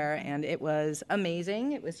faces there, and it was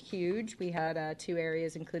amazing. It was huge. We had 2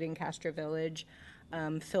 areas, including Castro Village,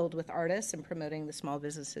 filled with artists and promoting the small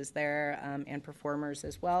businesses there and performers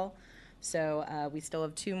as well. So we still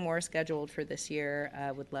have 2 more scheduled for this year.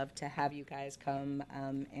 Would love to have you guys come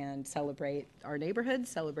and celebrate our neighborhood,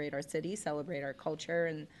 celebrate our city, celebrate our culture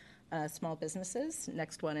and small businesses.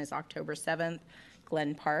 Next one is October 7th,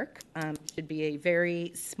 Glen Park. Should be a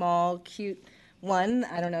very small, cute one.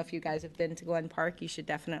 I don't know if you guys have been to Glen Park. You should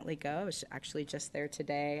definitely go. I was actually just there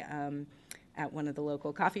today at one of the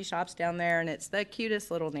local coffee shops down there, and it's the cutest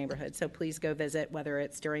little neighborhood. So please go visit, whether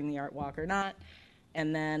it's during the Art Walk or not.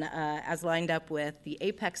 And then as lined up with the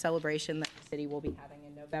Apex celebration that the city will be having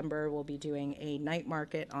in November, we'll be doing a night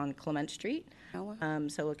market on Clement Street.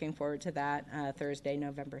 So looking forward to that Thursday,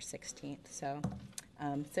 November 16th. So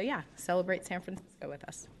yeah, celebrate San Francisco with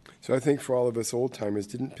us. So I think for all of us old timers,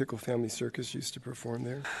 didn't Pickle Family Circus used to perform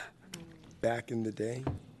there back in the day?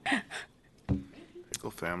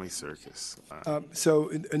 Pickle Family Circus. So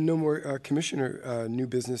no more commissioner new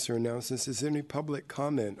business or announcements. Is there any public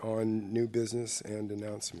comment on new business and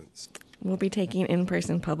announcements? We'll be taking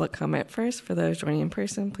in-person public comment first. For those joining in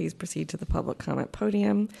person, please proceed to the public comment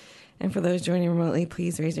podium. And for those joining remotely,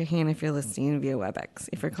 please raise your hand if you're listening via WebEx.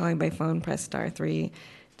 If you're calling by phone, press *3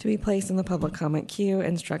 to be placed in the public comment queue.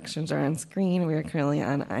 Instructions are on screen. We are currently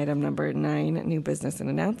on item number 9, new business and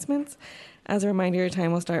announcements. As a reminder, your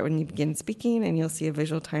time will start when you begin speaking, and you'll see a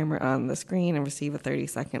visual timer on the screen and receive a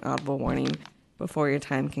 30-second audible warning before your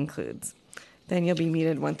time concludes. Then you'll be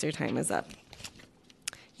muted once your time is up.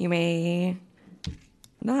 You may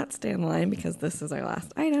not stay on the line because this is our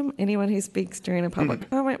last item. Anyone who speaks during a public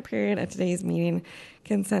comment period at today's meeting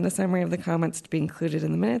can send a summary of the comments to be included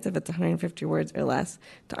in the minutes if it's 150 words or less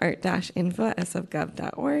to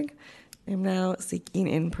art-info@sfgov.org. I'm now seeking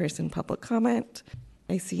in-person public comment.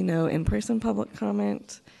 I see no in-person public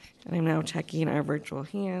comment, and I'm now checking our virtual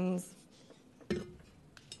hands.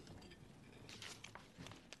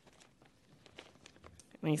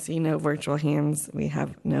 I see no virtual hands. We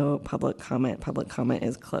have no public comment. Public comment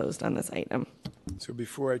is closed on this item. So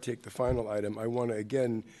before I take the final item, I want to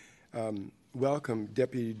again welcome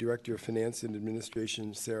Deputy Director of Finance and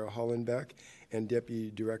Administration Sarah Hollenbeck and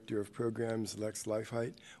Deputy Director of Programs Lex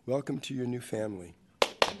Leifheit. Welcome to your new family.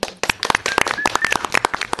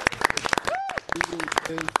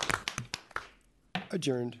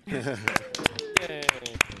 Adjourned.